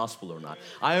preach the gospel or not.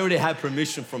 I already have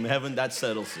permission from heaven. That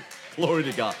settles it. Glory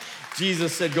to God.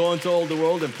 Jesus said, go into all the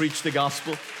world and preach the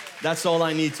gospel. That's all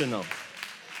I need to know.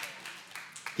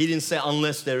 He didn't say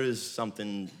unless there is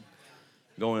something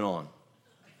going on.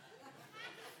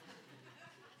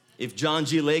 If John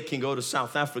G. Lake can go to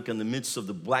South Africa in the midst of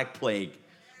the Black Plague,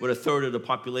 where a third of the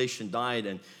population died,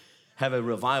 and have a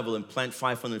revival and plant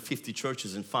 550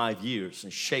 churches in 5 years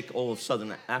and shake all of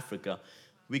Southern Africa,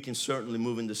 we can certainly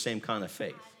move in the same kind of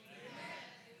faith.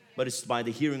 but it's by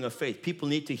the hearing of faith. People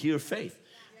need to hear faith.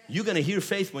 You're going to hear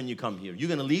faith when you come here. You're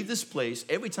going to leave this place.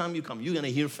 Every time you come, you're going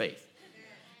to hear faith.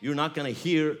 You're not going to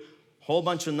hear a whole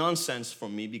bunch of nonsense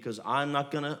from me, because I'm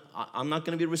not going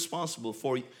to be responsible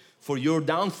for your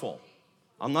downfall.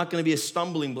 I'm not going to be a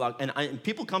stumbling block. And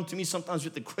people come to me sometimes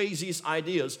with the craziest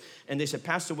ideas, and they say,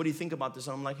 Pastor, what do you think about this?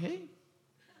 And I'm like, hey,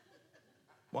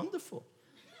 wonderful.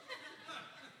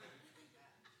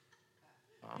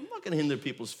 I'm not going to hinder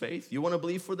people's faith. You want to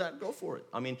believe for that? Go for it.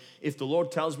 I mean, if the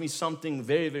Lord tells me something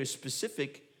very, very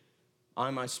specific, I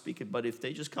might speak it. But if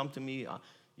they just come to me,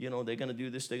 they're going to do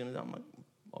this, they're going to do that, I'm like,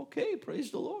 okay,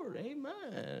 praise the Lord.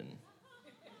 Amen.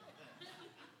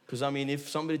 Because, I mean, if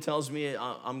somebody tells me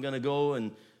I'm going to go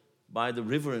and by the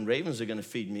river and ravens are going to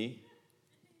feed me,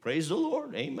 praise the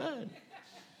Lord. Amen.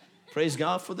 Praise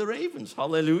God for the ravens.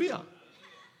 Hallelujah.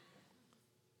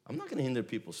 I'm not going to hinder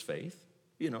people's faith,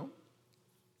 We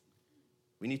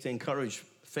need to encourage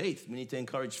faith. We need to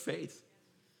encourage faith.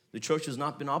 The church has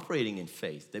not been operating in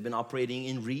faith. They've been operating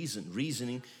in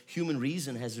reasoning. Human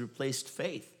reason has replaced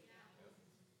faith.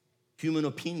 Human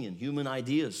opinion, human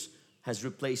ideas has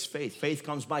replaced faith. Faith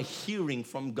comes by hearing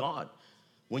from God.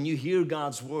 When you hear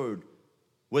God's word,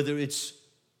 whether it's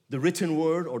the written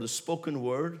word or the spoken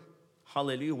word,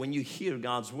 hallelujah, when you hear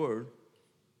God's word,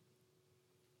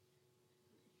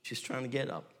 she's trying to get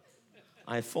up.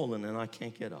 I have fallen and I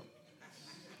can't get up.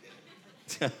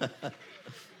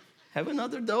 Have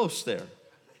another dose there.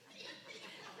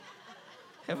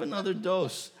 Have another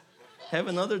dose. Have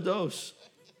another dose.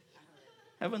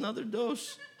 Have another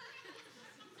dose.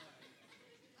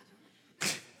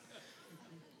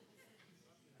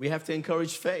 We have to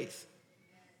encourage faith.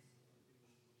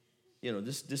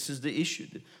 This is the issue.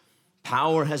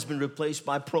 Power has been replaced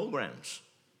by programs.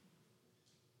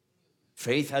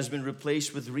 Faith has been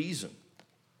replaced with reason.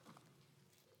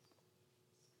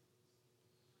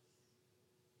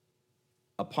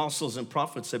 Apostles and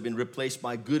prophets have been replaced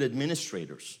by good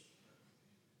administrators.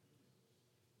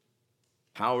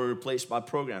 Power replaced by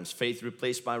programs. Faith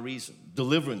replaced by reason.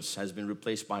 Deliverance has been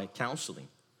replaced by counseling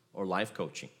or life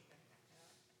coaching.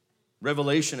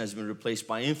 Revelation has been replaced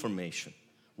by information.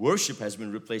 Worship has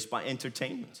been replaced by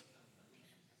entertainment.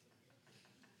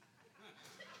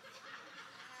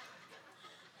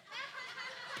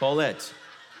 Paulette,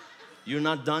 you're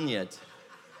not done yet.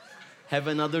 Have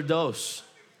another dose.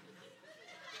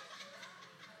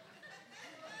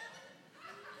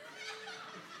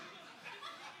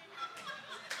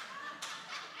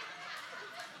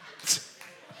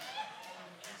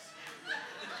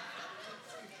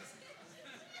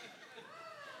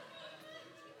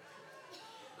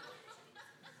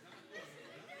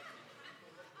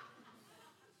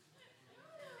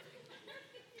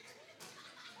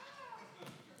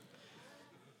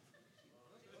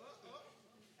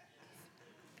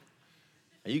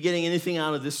 Are you getting anything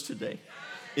out of this today?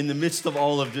 In the midst of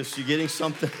all of this, you getting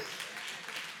something?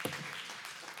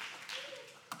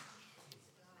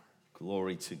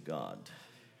 Glory to God.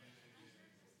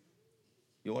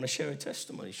 You want to share a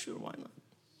testimony? Sure, why not?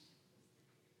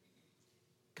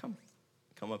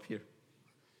 Come up here.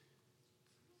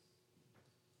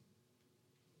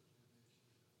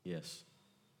 Yes.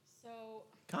 So,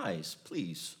 guys,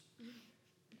 please.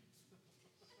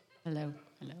 Hello.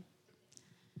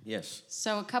 Yes.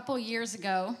 So a couple years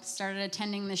ago, started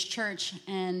attending this church,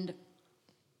 and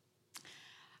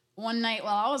one night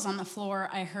while I was on the floor,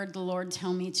 I heard the Lord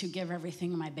tell me to give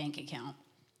everything in my bank account,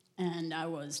 and I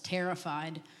was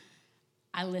terrified.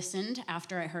 I listened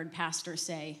after I heard Pastor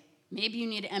say, maybe you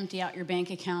need to empty out your bank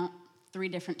account. 3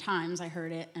 different times I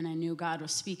heard it, and I knew God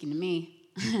was speaking to me.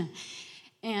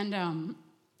 And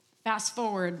fast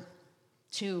forward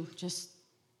to just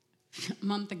a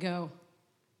month ago,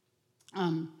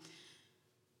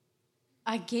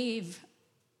 I gave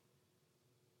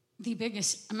the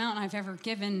biggest amount I've ever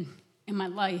given in my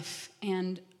life,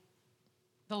 and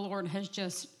the Lord has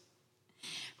just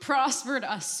prospered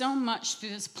us so much through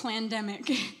this pandemic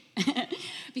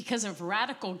because of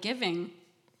radical giving,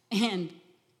 and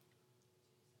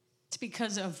it's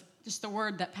because of just the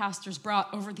word that pastors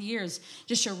brought over the years,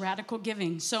 just your radical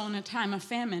giving. So in a time of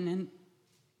famine, and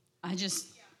I just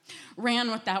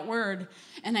ran with that word,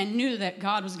 and I knew that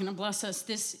God was going to bless us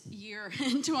this year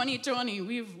in 2020.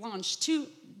 We've launched 2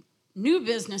 new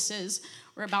businesses.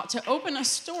 We're about to open a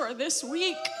store this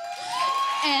week,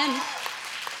 and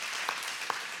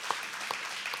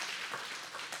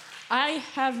I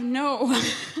have no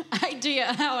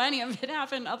idea how any of it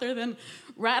happened other than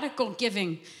radical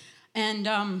giving. And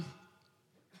I'm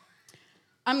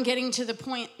getting to the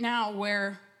point now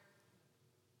where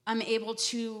I'm able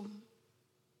to,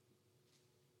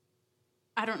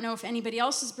 I don't know if anybody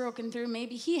else has broken through.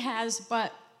 Maybe he has,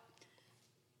 but,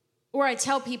 or I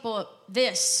tell people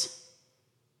this,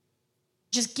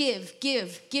 just give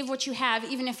what you have,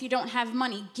 even if you don't have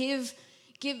money. Give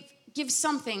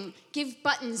something, give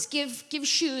buttons, give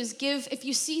shoes, if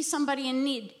you see somebody in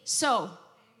need, sow.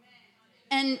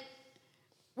 And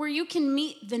where you can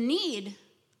meet the need,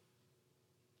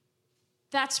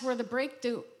 that's where the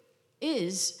breakthrough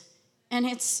is. And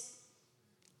it's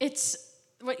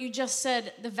what you just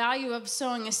said, the value of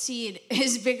sowing a seed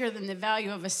is bigger than the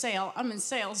value of a sale. I'm in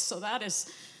sales, so that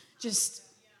is just,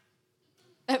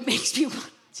 that makes me want to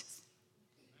just,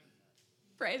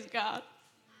 praise God.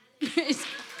 Praise God.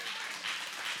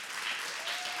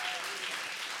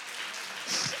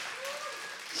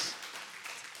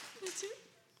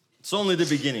 It's only the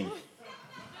beginning.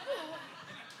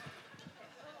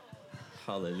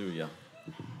 Hallelujah.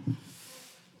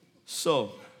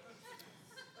 So,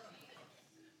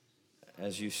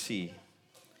 as you see,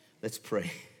 let's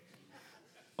pray.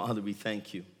 Father, we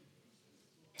thank you.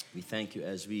 We thank you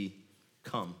as we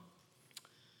come.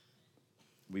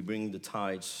 We bring the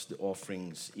tithes, the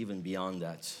offerings, even beyond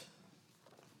that,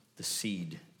 the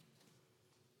seed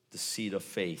of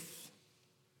faith.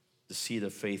 The seed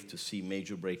of faith to see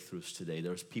major breakthroughs today.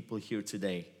 There's people here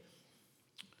today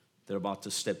that are about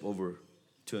to step over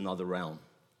to another realm,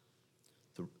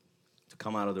 to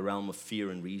come out of the realm of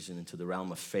fear and reason into the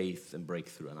realm of faith and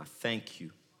breakthrough. And I thank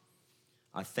you.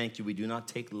 I thank you. We do not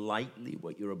take lightly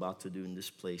what you're about to do in this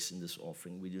place, in this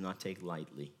offering. We do not take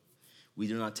lightly. We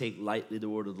do not take lightly the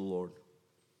word of the Lord.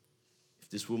 If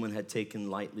this woman had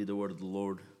taken lightly the word of the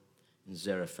Lord in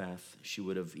Zarephath, she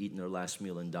would have eaten her last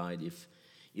meal and died. If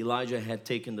Elijah had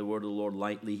taken the word of the Lord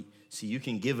lightly. See, you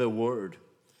can give a word.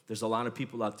 There's a lot of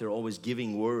people out there always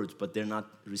giving words, but they're not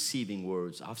receiving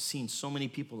words. I've seen so many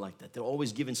people like that. They're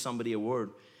always giving somebody a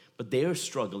word, but they're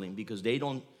struggling because they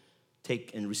don't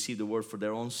take and receive the word for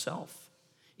their own self.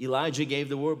 Elijah gave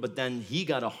the word, but then he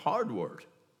got a hard word.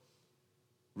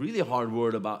 Really hard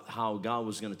word about how God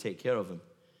was going to take care of him.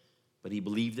 But he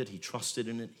believed it, he trusted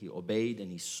in it, he obeyed, and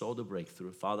he saw the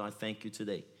breakthrough. Father, I thank you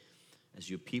today. As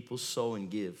your people sow and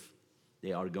give,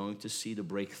 they are going to see the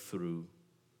breakthrough.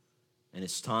 And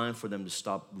it's time for them to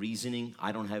stop reasoning,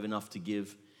 I don't have enough to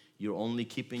give. You're only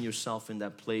keeping yourself in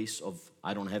that place of,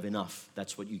 I don't have enough.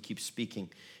 That's what you keep speaking.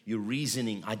 You're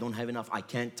reasoning, I don't have enough. I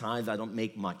can't tithe, I don't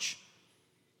make much.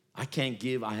 I can't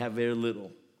give, I have very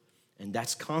little. And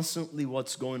that's constantly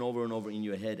what's going over and over in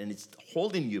your head. And it's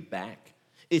holding you back.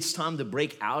 It's time to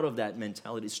break out of that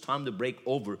mentality. It's time to break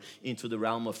over into the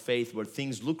realm of faith where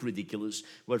things look ridiculous,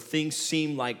 where things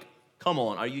seem like, come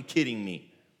on, are you kidding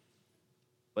me?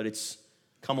 But it's,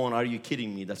 come on, are you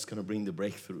kidding me? That's going to bring the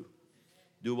breakthrough.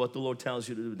 Do what the Lord tells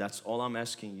you to do. That's all I'm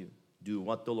asking you. Do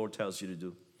what the Lord tells you to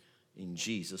do. In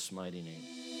Jesus' mighty name.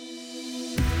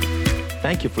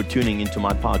 Thank you for tuning into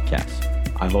my podcast.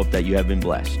 I hope that you have been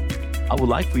blessed. I would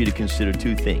like for you to consider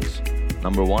two things.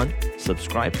 Number one,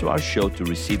 subscribe to our show to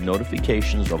receive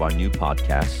notifications of our new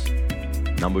podcasts.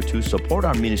 Number two, support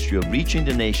our ministry of reaching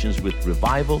the nations with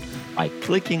revival by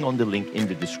clicking on the link in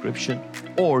the description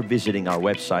or visiting our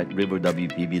website,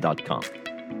 riverwpb.com.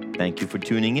 Thank you for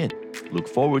tuning in. Look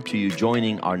forward to you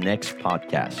joining our next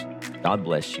podcast. God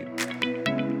bless you.